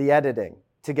the editing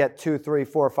to get 2, 3,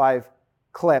 4, 5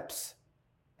 clips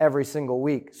every single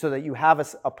week so that you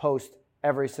have a post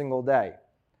every single day,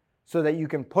 so that you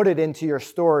can put it into your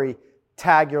story,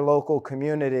 tag your local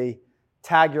community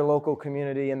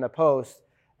in the post,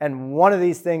 and one of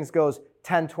these things goes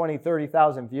 10, 20,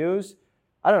 30,000 views.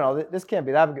 I don't know, this can't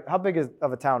be that big. How big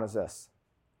of a town is this?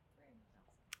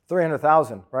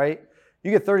 300,000, right?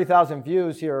 You get 30,000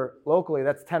 views here locally,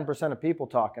 that's 10% of people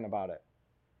talking about it.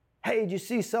 Hey, did you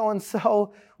see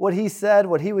so-and-so, what he said,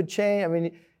 what he would change? I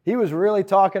mean, He was really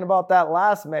talking about that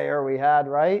last mayor we had,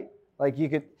 right? Like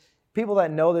people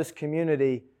that know this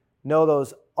community know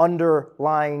those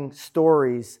underlying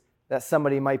stories that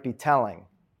somebody might be telling.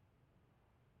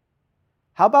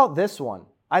 How about this one?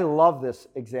 I love this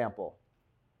example.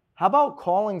 How about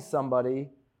calling somebody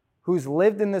who's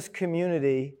lived in this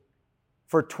community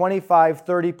for 25,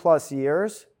 30 plus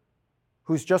years,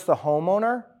 who's just a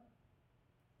homeowner,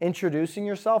 introducing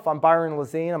yourself. I'm Byron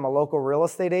Lazine. I'm a local real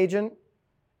estate agent,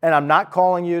 and I'm not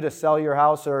calling you to sell your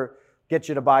house or get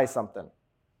you to buy something.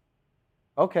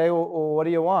 Okay, well, what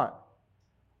do you want?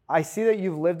 I see that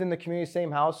you've lived in the community,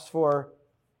 same house for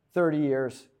 30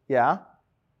 years. Yeah.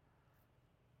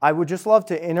 I would just love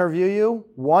to interview you.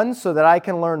 One, so that I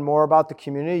can learn more about the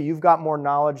community. You've got more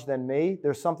knowledge than me.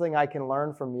 There's something I can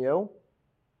learn from you.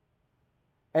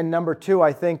 And number two,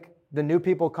 I think the new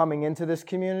people coming into this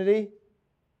community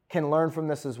can learn from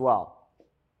this as well.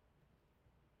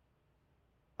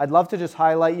 I'd love to just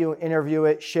highlight you, interview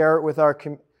it, share it with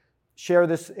share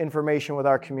this information with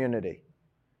our community.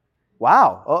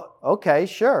 Wow. Oh, okay,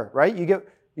 sure, right? You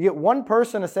get one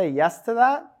person to say yes to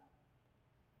that.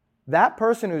 That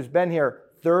person who's been here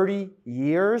 30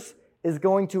 years is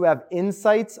going to have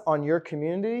insights on your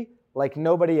community like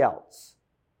nobody else.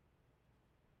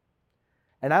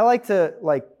 And I like to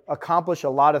accomplish a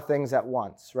lot of things at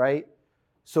once, right?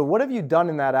 So what have you done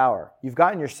in that hour? You've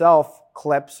gotten yourself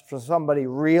clips from somebody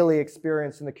really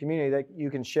experienced in the community that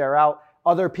you can share out.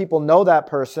 Other people know that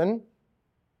person.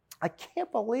 I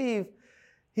can't believe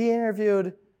he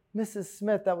interviewed Mrs.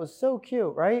 Smith. That was so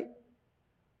cute, right?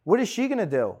 What is she going to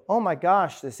do? Oh my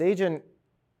gosh, this agent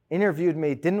interviewed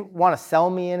me, didn't want to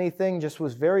sell me anything, just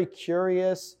was very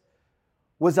curious,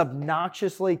 was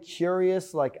obnoxiously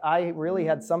curious, like I really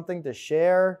had something to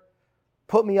share,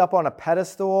 put me up on a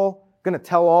pedestal, going to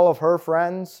tell all of her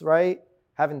friends, right?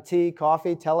 Having tea,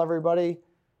 coffee, tell everybody.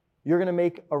 You're going to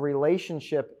make a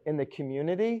relationship in the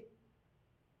community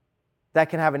that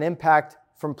can have an impact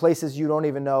from places you don't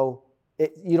even know,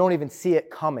 you don't even see it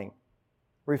coming.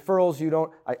 Referrals,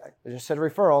 I just said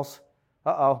referrals.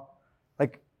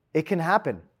 Like it can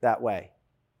happen that way,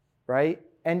 right?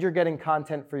 And you're getting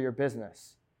content for your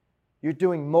business. You're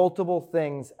doing multiple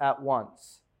things at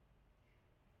once.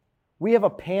 We have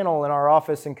a panel in our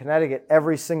office in Connecticut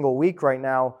every single week right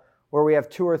now where we have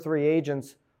 2 or 3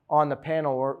 agents on the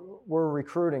panel. We're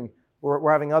recruiting.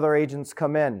 We're having other agents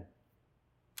come in.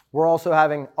 We're also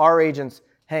having our agents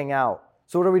hang out.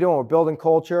 So what are we doing? We're building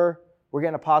culture. We're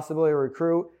getting a possibility to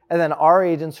recruit. And then our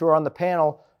agents who are on the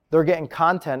panel, they're getting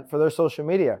content for their social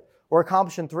media. We're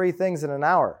accomplishing 3 things in an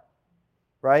hour,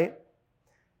 right?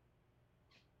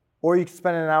 Or you could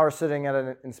spend an hour sitting at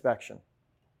an inspection.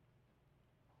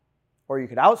 Or you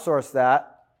could outsource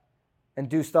that and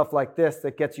do stuff like this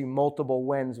that gets you multiple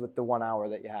wins with the 1 hour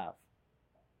that you have,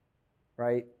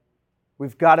 right?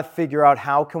 We've got to figure out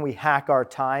how can we hack our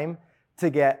time to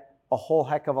get a whole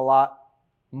heck of a lot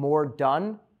more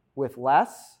done with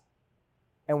less,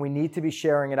 and we need to be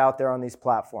sharing it out there on these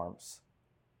platforms.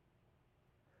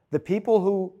 The people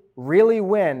who really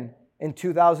win in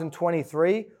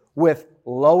 2023 with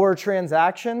lower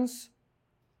transactions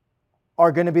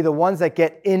are going to be the ones that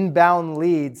get inbound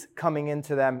leads coming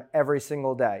into them every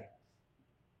single day.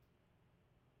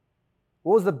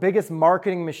 What was the biggest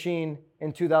marketing machine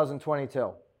in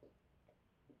 2022?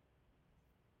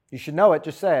 You should know it,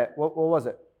 just say it. What was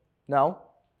it? No?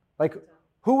 Like,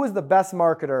 who was the best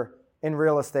marketer in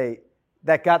real estate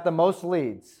that got the most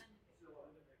leads?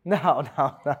 No.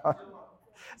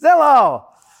 Zillow.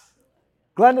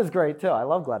 Glenda's great too. I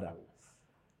love Glenda.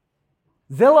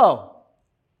 Zillow.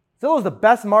 Zillow's the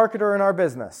best marketer in our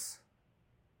business.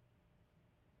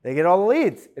 They get all the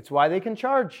leads. It's why they can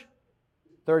charge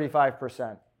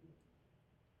 35%.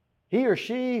 He or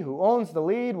she who owns the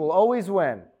lead will always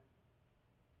win.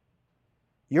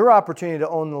 Your opportunity to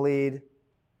own the lead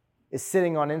is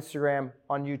sitting on Instagram,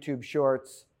 on YouTube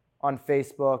Shorts, on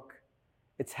Facebook.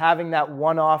 It's having that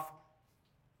one-off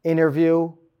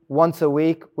interview once a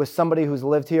week with somebody who's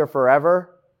lived here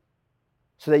forever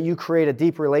so that you create a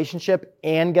deep relationship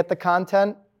and get the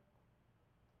content.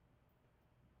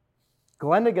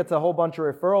 Glenda gets a whole bunch of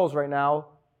referrals right now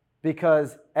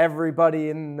because everybody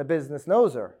in the business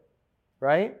knows her,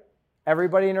 right?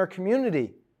 Everybody in her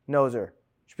community knows her.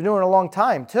 She's been doing it a long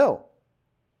time too.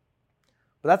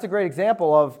 But that's a great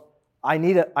example of I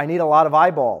need a lot of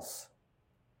eyeballs.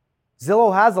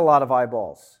 Zillow has a lot of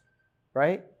eyeballs,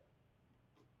 right?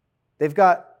 They've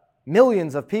got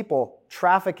millions of people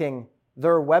trafficking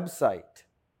their website.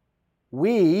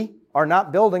 We are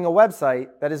not building a website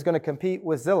that is going to compete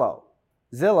with Zillow.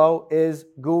 Zillow is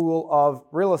Google of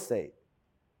real estate.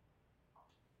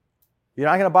 You're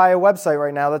not going to buy a website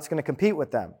right now that's going to compete with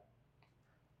them.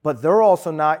 But they're also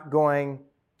not going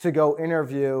to go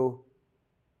interview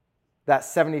that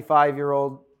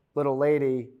 75-year-old little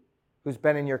lady who's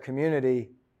been in your community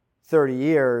 30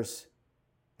 years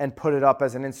and put it up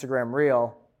as an Instagram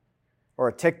reel or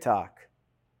a TikTok.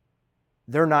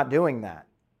 They're not doing that.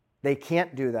 They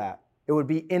can't do that. It would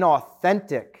be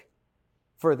inauthentic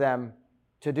for them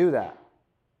to do that.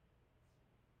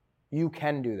 You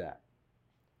can do that.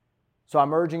 So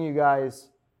I'm urging you guys,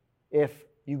 if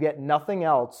you get nothing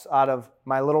else out of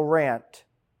my little rant,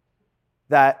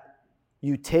 that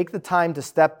you take the time to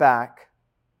step back,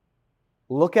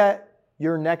 look at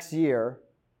your next year,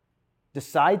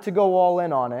 decide to go all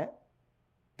in on it,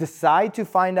 decide to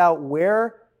find out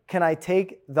where can I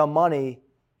take the money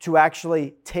to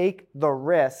actually take the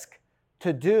risk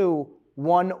to do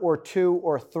one or two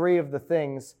or three of the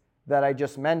things that I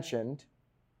just mentioned,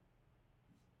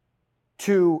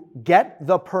 to get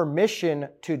the permission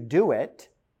to do it,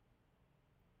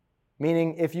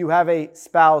 meaning if you have a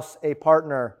spouse, a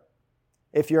partner,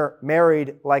 if you're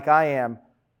married like I am,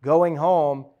 going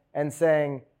home and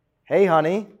saying, hey,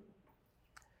 honey,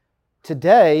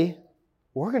 today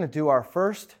we're going to do our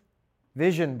first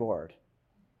vision board.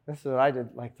 This is what I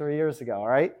did like 3 years ago, all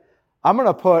right? I'm going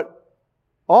to put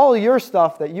all your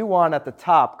stuff that you want at the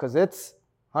top because it's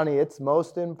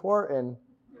most important.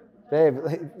 Babe,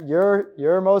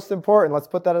 you're most important. Let's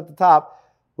put that at the top.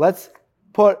 Let's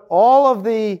put all of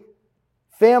the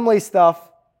family stuff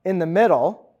in the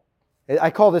middle. I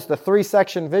call this the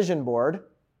 3-section vision board.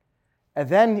 And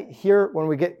then here, when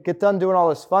we get done doing all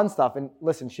this fun stuff, and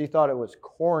listen, she thought it was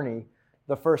corny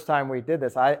the first time we did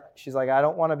this. She's like, I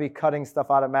don't want to be cutting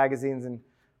stuff out of magazines and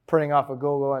printing off of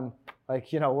Google and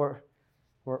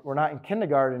we're not in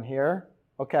kindergarten here.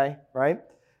 Okay, right?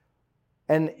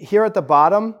 And here at the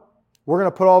bottom, we're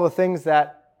going to put all the things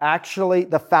that actually,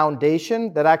 the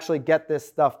foundation that actually get this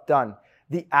stuff done.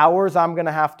 The hours I'm going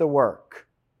to have to work.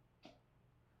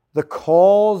 The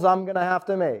calls I'm going to have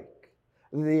to make.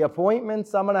 The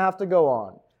appointments I'm going to have to go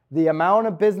on. The amount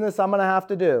of business I'm going to have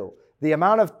to do. The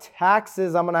amount of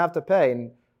taxes I'm going to have to pay.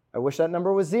 And I wish that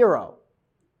number was 0,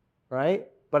 right?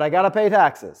 But I got to pay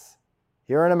taxes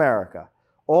here in America.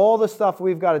 All the stuff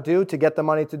we've got to do to get the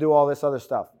money to do all this other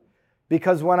stuff.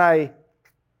 Because when I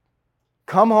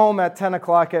come home at 10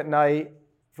 o'clock at night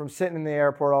from sitting in the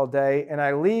airport all day, and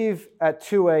I leave at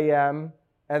 2 a.m.,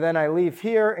 and then I leave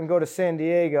here and go to San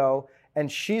Diego, and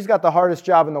she's got the hardest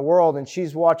job in the world, and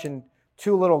she's watching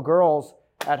 2 little girls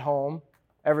at home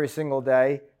every single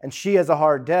day, and she has a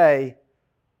hard day,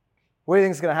 what do you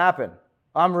think is going to happen?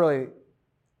 I'm really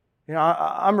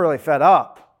fed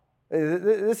up.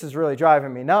 This is really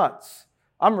driving me nuts.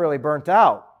 I'm really burnt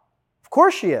out. Of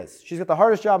course she is. She's got the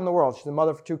hardest job in the world. She's a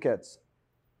mother for 2 kids.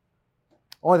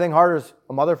 Only thing harder is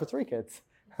a mother for 3 kids,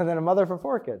 and then a mother for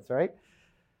 4 kids, right?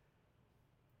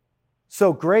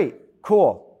 So great,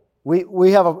 cool.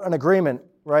 We have an agreement,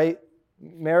 right?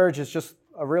 Marriage is just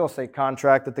a real estate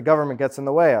contract that the government gets in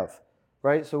the way of,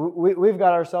 right? So we've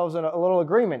got ourselves in a little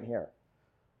agreement here.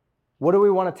 What do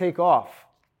we want to take off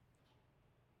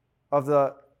of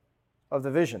the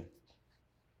vision?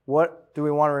 What do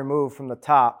we want to remove from the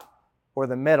top or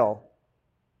the middle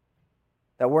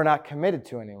that we're not committed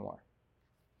to anymore?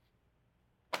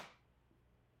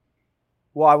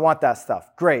 Well, I want that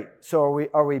stuff. Great. So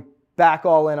are we back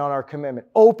all in on our commitment?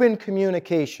 Open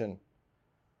communication.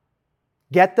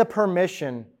 Get the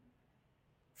permission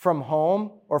from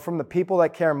home or from the people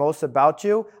that care most about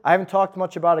you. I haven't talked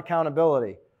much about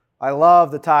accountability. I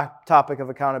love the topic of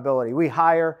accountability. We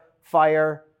hire,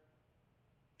 fire,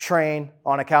 train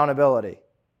on accountability.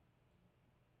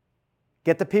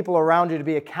 Get the people around you to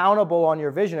be accountable on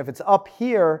your vision. If it's up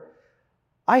here,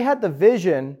 I had the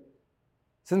vision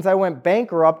since I went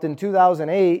bankrupt in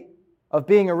 2008 of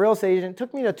being a real estate agent. It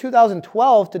took me to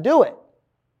 2012 to do it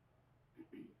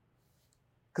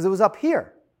because it was up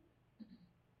here.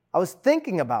 I was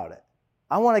thinking about it.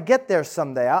 I want to get there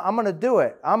someday. I'm going to do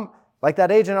it. I'm like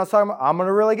that agent I was talking about. I'm going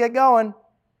to really get going.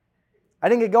 I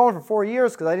didn't get going for 4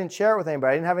 years because I didn't share it with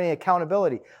anybody. I didn't have any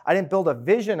accountability. I didn't build a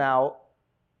vision out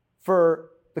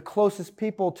for the closest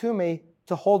people to me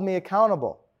to hold me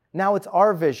accountable. Now it's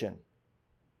our vision,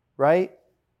 right?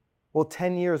 Well,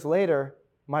 10 years later,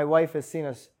 my wife has seen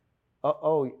us,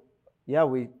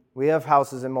 we have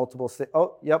houses in multiple states.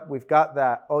 Oh, yep, we've got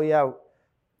that. Oh, yeah,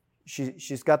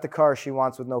 she's got the car she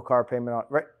wants with no car payment on.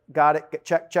 Right, got it,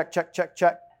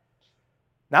 check.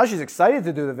 Now she's excited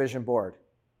to do the vision board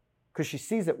because she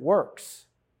sees it works.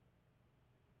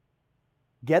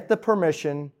 Get the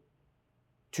permission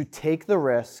to take the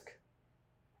risk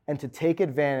and to take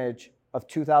advantage of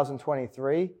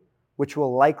 2023 which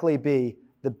will likely be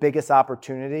the biggest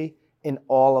opportunity in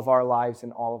all of our lives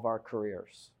and all of our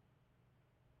careers.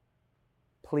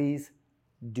 Please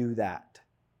do that.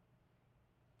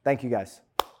 Thank you, guys.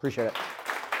 Appreciate it.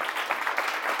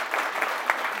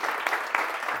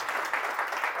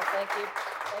 Well, thank you.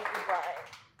 Thank you,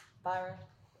 Byron.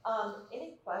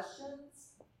 Any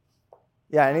questions?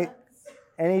 Yeah,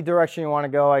 any direction you want to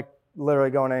go, I literally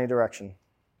go in any direction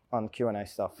on Q&A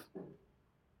stuff.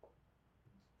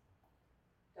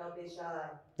 Don't be shy.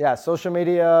 Yeah, social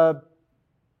media,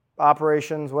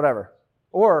 operations, whatever.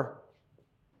 Or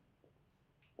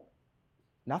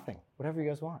nothing, whatever you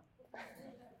guys want.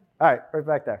 All right, right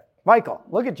back there. Michael,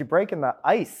 look at you breaking the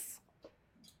ice.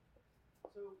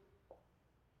 So,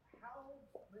 how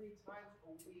many times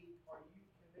a week are you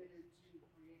committed to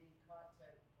creating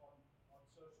content on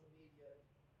social media?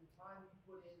 The time you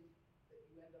put in that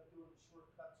you end up doing the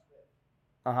shortcuts with.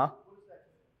 Uh-huh. What is that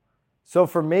commitment time? So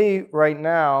for me right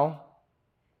now,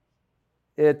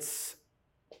 it's,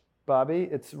 Bobby,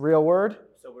 it's Real Word.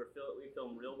 So we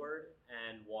film Real Word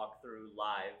and walk through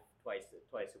live twice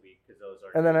a week because those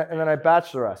are. And then I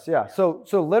batch the rest. Yeah. So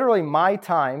literally my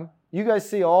time. You guys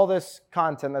see all this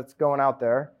content that's going out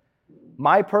there.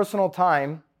 My personal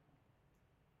time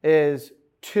is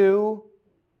 2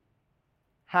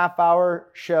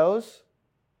 half-hour shows,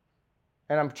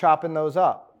 and I'm chopping those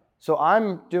up. So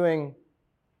I'm doing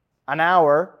an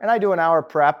hour, and I do an hour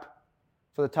prep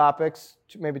for the topics,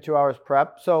 maybe 2 hours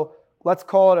prep. So let's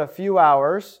call it a few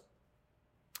hours.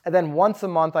 And then once a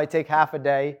month, I take half a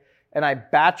day and I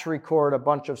batch record a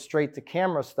bunch of straight to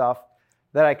camera stuff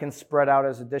that I can spread out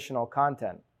as additional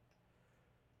content.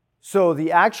 So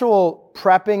the actual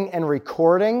prepping and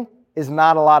recording is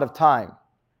not a lot of time.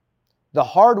 The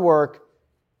hard work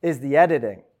is the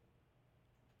editing.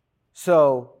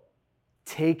 So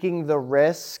taking the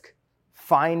risk,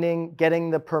 getting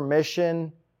the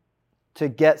permission to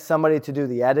get somebody to do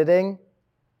the editing,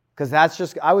 because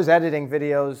I was editing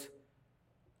videos,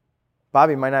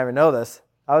 Bobby might not even know this,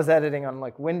 I was editing on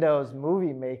like Windows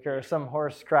Movie Maker or some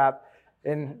horse crap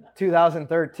in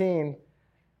 2013.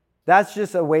 That's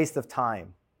just a waste of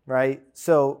time, right?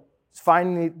 So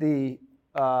finding the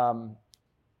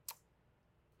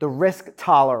risk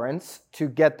tolerance to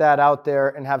get that out there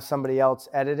and have somebody else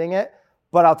editing it.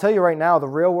 But I'll tell you right now, the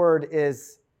Real Word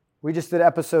is, we just did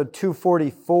episode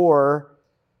 244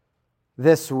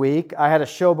 this week. I had a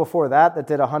show before that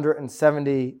did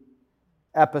 170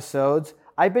 episodes.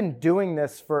 I've been doing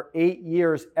this for 8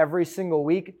 years every single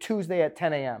week, Tuesday at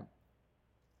 10 a.m.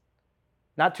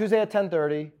 Not Tuesday at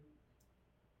 10:30,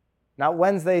 not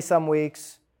Wednesday some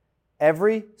weeks,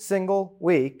 every single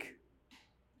week,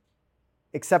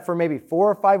 except for maybe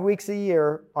 4 or 5 weeks a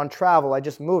year on travel. I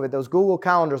just move it. Those Google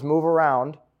calendars move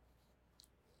around.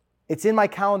 It's in my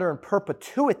calendar in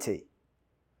perpetuity.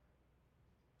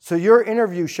 So your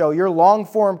interview show, your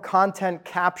long-form content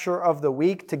capture of the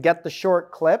week to get the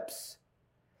short clips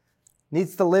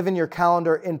needs to live in your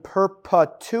calendar in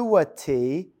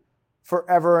perpetuity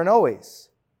forever and always.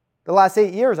 The last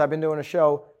 8 years I've been doing a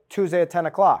show Tuesday at 10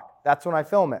 o'clock. That's when I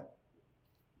film it.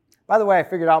 By the way, I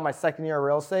figured out my second year of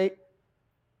real estate,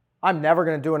 I'm never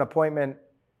going to do an appointment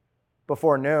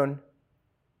before noon.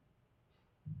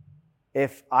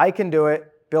 If I can do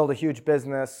it, build a huge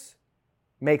business,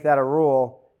 make that a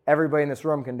rule, everybody in this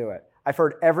room can do it. I've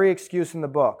heard every excuse in the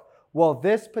book. Well,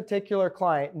 this particular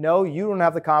client, no, you don't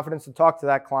have the confidence to talk to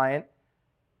that client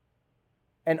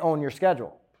and own your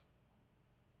schedule.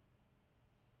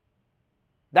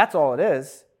 That's all it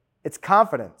is. It's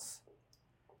confidence.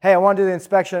 Hey, I want to do the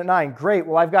inspection at 9. Great.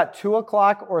 Well, I've got 2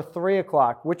 o'clock or 3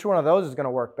 o'clock. Which one of those is going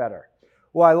to work better?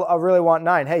 Well, I really want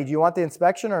 9. Hey, do you want the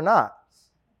inspection or not?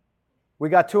 We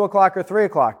got 2 o'clock or 3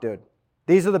 o'clock, dude.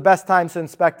 These are the best times to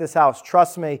inspect this house.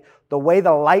 Trust me, the way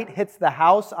the light hits the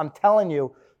house, I'm telling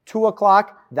you, 2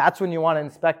 o'clock, that's when you want to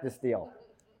inspect this deal.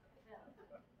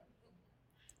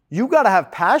 You got to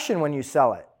have passion when you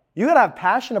sell it. You got to have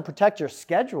passion to protect your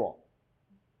schedule.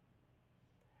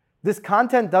 This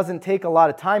content doesn't take a lot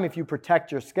of time if you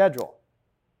protect your schedule.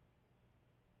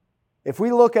 If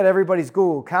we look at everybody's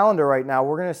Google Calendar right now,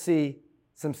 we're going to see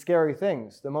some scary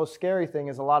things. The most scary thing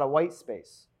is a lot of white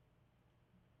space,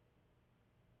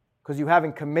 because you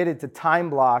haven't committed to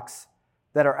time blocks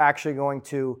that are actually going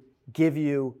to give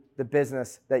you the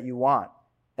business that you want,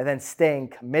 and then staying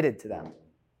committed to them.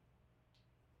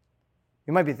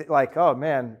 You might be like, oh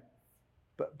man,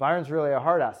 but Byron's really a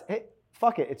hard ass. Hey,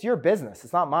 fuck it, it's your business,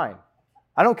 it's not mine.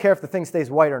 I don't care if the thing stays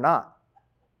white or not.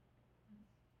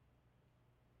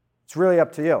 It's really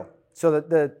up to you. So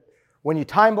that when you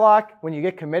time block, when you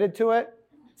get committed to it,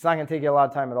 it's not going to take you a lot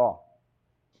of time at all.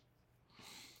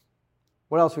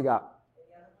 What else we got? Any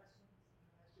other questions?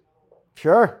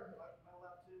 Sure. Am I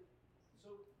allowed to?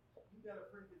 So you've got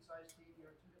a pretty good sized team.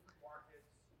 You're in 2 different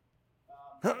markets.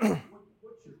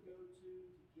 What's your go-to to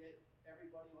get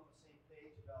everybody on the same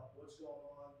page about what's going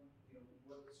on?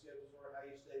 What the schedules are, how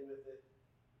you stay with it.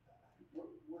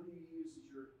 What do you use as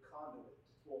your conduit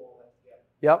to pull all that together?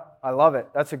 Yep, I love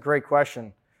it. That's a great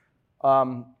question.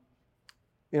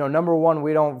 Number one,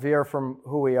 we don't veer from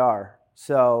who we are.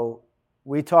 So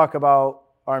we talk about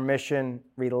our mission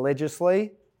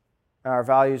religiously, and our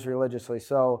values religiously.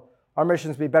 So our mission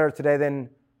is to be better today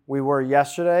than we were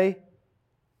yesterday,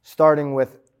 starting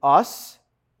with us,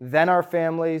 then our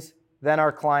families, then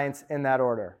our clients, in that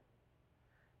order.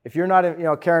 If you're not,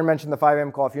 Karen mentioned the 5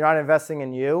 a.m. call. If you're not investing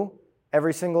in you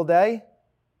every single day,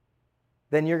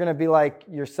 then you're going to be like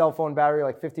your cell phone battery,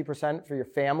 like 50% for your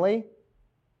family.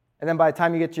 And then by the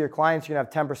time you get to your clients, you're going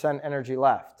to have 10% energy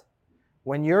left.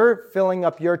 When you're filling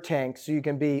up your tank so you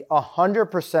can be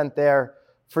 100% there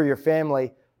for your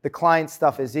family, the client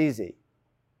stuff is easy.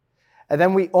 And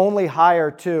then we only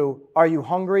hire to, are you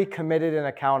hungry, committed, and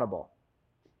accountable?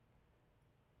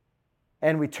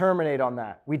 And we terminate on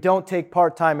that. We don't take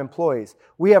part-time employees.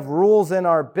 We have rules in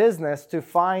our business to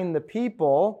find the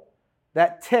people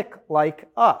that tick like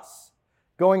us.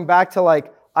 Going back to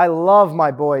I love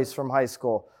my boys from high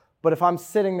school, but if I'm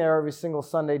sitting there every single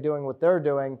Sunday doing what they're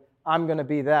doing, I'm going to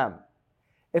be them.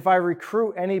 If I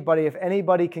recruit anybody, if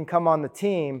anybody can come on the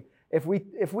team, if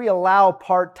we allow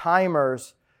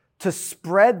part-timers to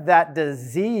spread that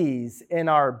disease in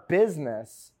our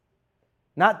business,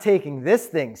 not taking this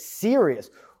thing serious,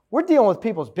 we're dealing with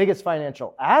people's biggest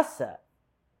financial asset.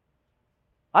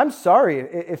 I'm sorry,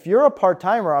 if you're a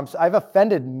part-timer, I've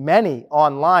offended many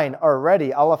online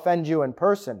already. I'll offend you in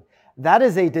person. That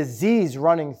is a disease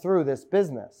running through this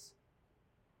business.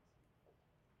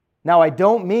 Now, I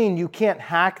don't mean you can't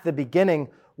hack the beginning,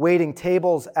 waiting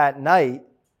tables at night,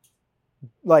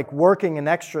 like working an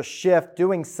extra shift,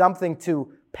 doing something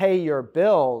to pay your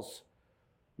bills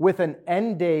with an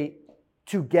end date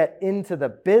to get into the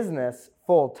business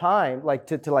full time,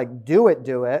 to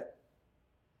do it.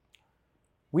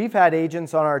 We've had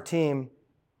agents on our team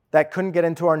that couldn't get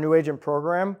into our new agent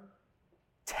program,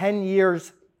 10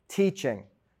 years teaching.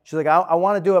 She's like, I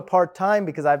want to do it part-time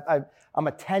because I'm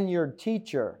a tenured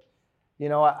teacher.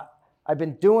 I've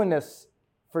been doing this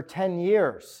for 10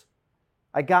 years.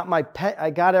 I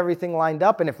got everything lined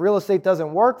up, and if real estate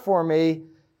doesn't work for me,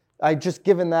 I've just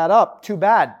given that up. Too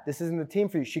bad. This isn't the team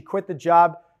for you. She quit the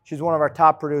job. She's one of our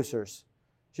top producers.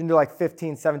 She can do like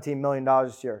 $15, $17 million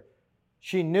this year.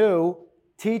 She knew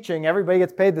teaching, everybody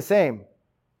gets paid the same,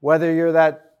 whether you're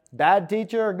that bad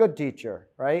teacher or good teacher,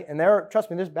 right? And trust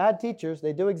me, there's bad teachers.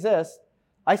 They do exist.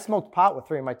 I smoked pot with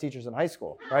 3 of my teachers in high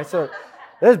school, right? So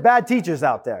there's bad teachers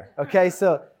out there, okay?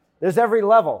 So there's every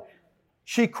level.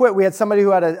 She quit. We had somebody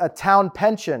who had a town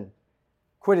pension.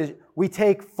 Quit. We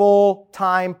take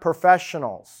full-time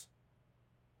professionals.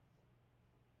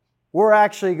 We're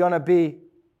actually going to be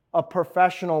a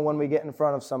professional when we get in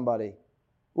front of somebody.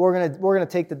 We're gonna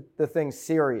take the thing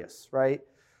serious, right?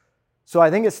 So I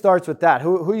think it starts with that.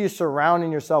 Who are you surrounding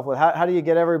yourself with? How do you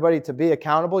get everybody to be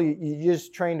accountable? You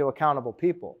just train to accountable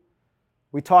people.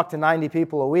 We talk to 90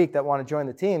 people a week that want to join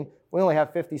the team. We only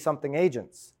have 50-something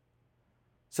agents.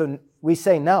 So we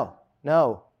say no.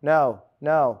 Go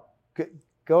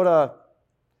to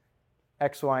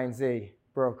X, Y, and Z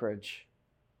brokerage.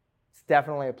 It's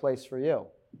definitely a place for you,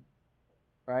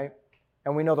 right?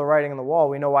 And we know the writing on the wall.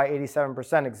 We know why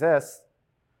 87% exists.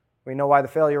 We know why the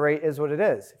failure rate is what it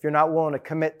is. If you're not willing to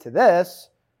commit to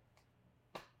this,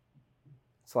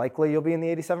 it's likely you'll be in the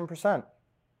 87%.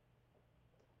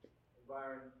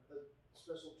 Byron, a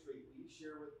special treat. Will you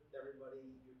share with everybody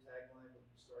your tagline when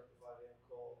you start the 5 a.m.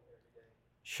 call every day?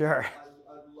 Sure.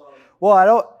 I'd love it. Well,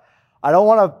 I don't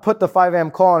want to put the 5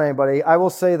 a.m. call on anybody. I will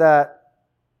say that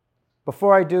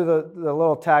before I do the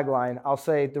little tagline, I'll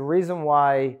say the reason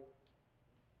why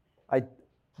I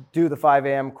do the 5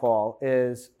 a.m. call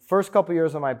is first couple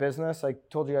years of my business, I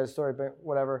told you guys a story, but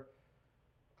whatever,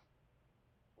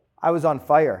 I was on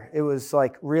fire. It was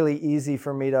really easy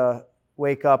for me to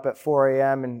wake up at 4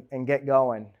 a.m. and get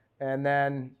going. And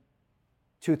then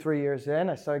 2-3 years in,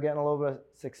 I started getting a little bit of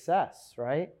success,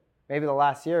 right? Maybe the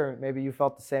last year, maybe you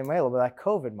felt the same way, a little bit of that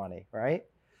COVID money, right?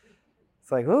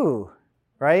 It's like, ooh,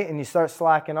 right? And you start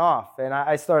slacking off. And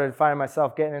I started finding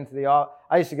myself getting into the office.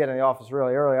 I used to get in the office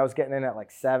really early. I was getting in at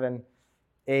 7,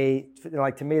 8.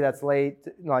 To me, that's late.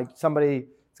 Somebody's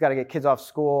got to get kids off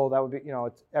school. That would be,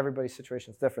 everybody's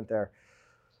situation is different there.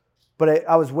 But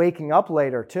I was waking up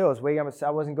later too.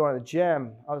 I wasn't going to the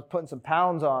gym. I was putting some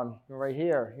pounds on right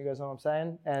here. You guys know what I'm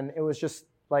saying? And it was just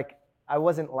I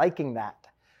wasn't liking that.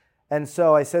 And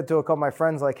so I said to a couple of my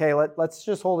friends, like, hey, let's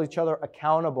just hold each other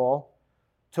accountable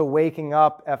to waking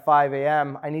up at 5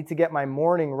 a.m. I need to get my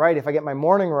morning right. If I get my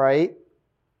morning right,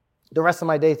 the rest of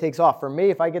my day takes off. For me,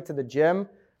 if I get to the gym,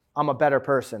 I'm a better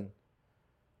person,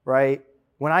 right?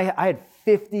 When I had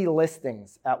 50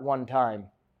 listings at one time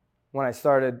when I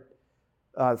started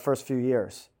the first few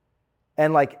years.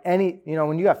 And like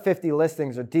when you have 50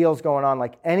 listings or deals going on,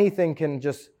 like anything can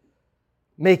just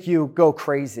make you go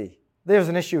crazy. There's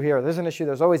an issue here. There's an issue.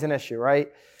 There's always an issue,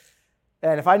 right?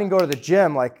 And if I didn't go to the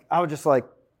gym, like I would just like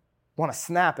want to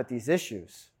snap at these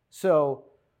issues. So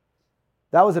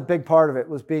that was a big part of it,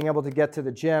 was being able to get to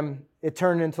the gym. It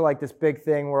turned into like this big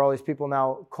thing where all these people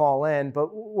now call in. But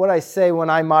what I say when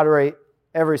I moderate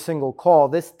every single call,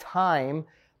 this time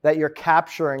that you're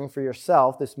capturing for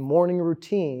yourself, this morning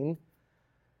routine,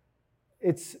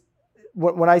 it's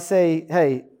when I say,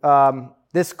 hey,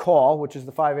 this call, which is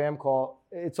the 5 a.m. call,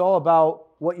 it's all about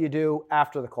what you do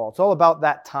after the call. It's all about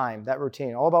that time, that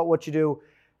routine, all about what you do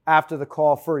after the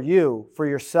call for you, for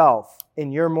yourself,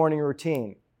 in your morning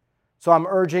routine. So I'm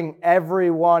urging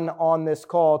everyone on this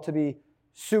call to be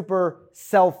super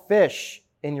selfish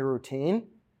in your routine,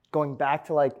 going back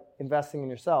to like investing in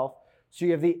yourself, so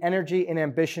you have the energy and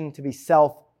ambition to be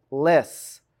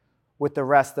selfless with the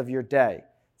rest of your day.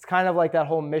 It's kind of like that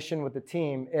whole mission with the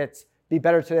team. It's be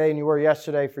better today than you were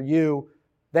yesterday for you,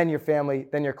 then your family,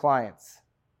 then your clients.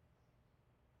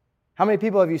 How many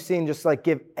people have you seen just like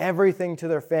give everything to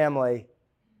their family?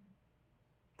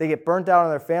 They get burnt out on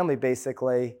their family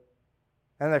basically,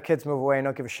 and their kids move away and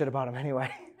don't give a shit about them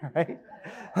anyway, right?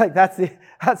 Like that's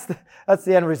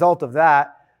the end result of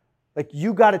that. Like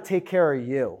you got to take care of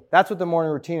you. That's what the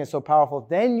morning routine is so powerful.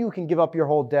 Then you can give up your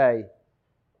whole day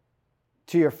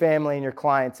to your family and your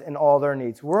clients and all their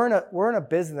needs. We're in a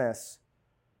business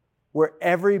where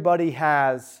everybody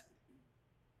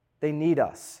they need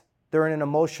us. They're in an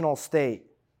emotional state.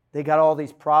 They got all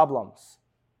these problems.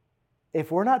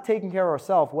 If we're not taking care of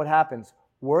ourselves, what happens?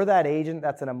 We're that agent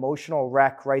that's an emotional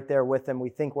wreck right there with them. We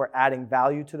think we're adding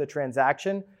value to the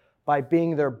transaction by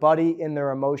being their buddy in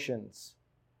their emotions.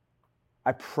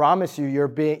 I promise you, you're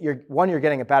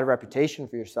getting a bad reputation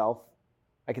for yourself.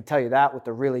 I can tell you that with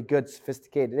the really good,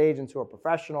 sophisticated agents who are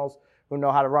professionals, who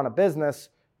know how to run a business.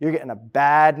 You're getting a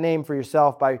bad name for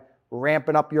yourself by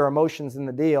ramping up your emotions in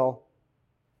the deal.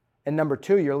 And number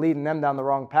two, you're leading them down the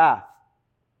wrong path.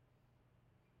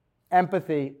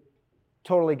 Empathy,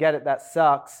 totally get it, that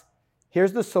sucks.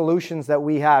 Here's the solutions that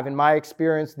we have. In my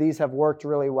experience, these have worked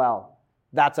really well.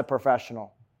 That's a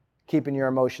professional, keeping your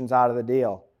emotions out of the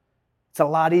deal. It's a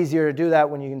lot easier to do that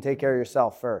when you can take care of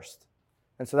yourself first.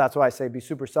 And so that's why I say be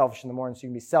super selfish in the morning so you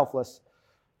can be selfless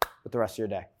with the rest of your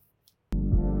day.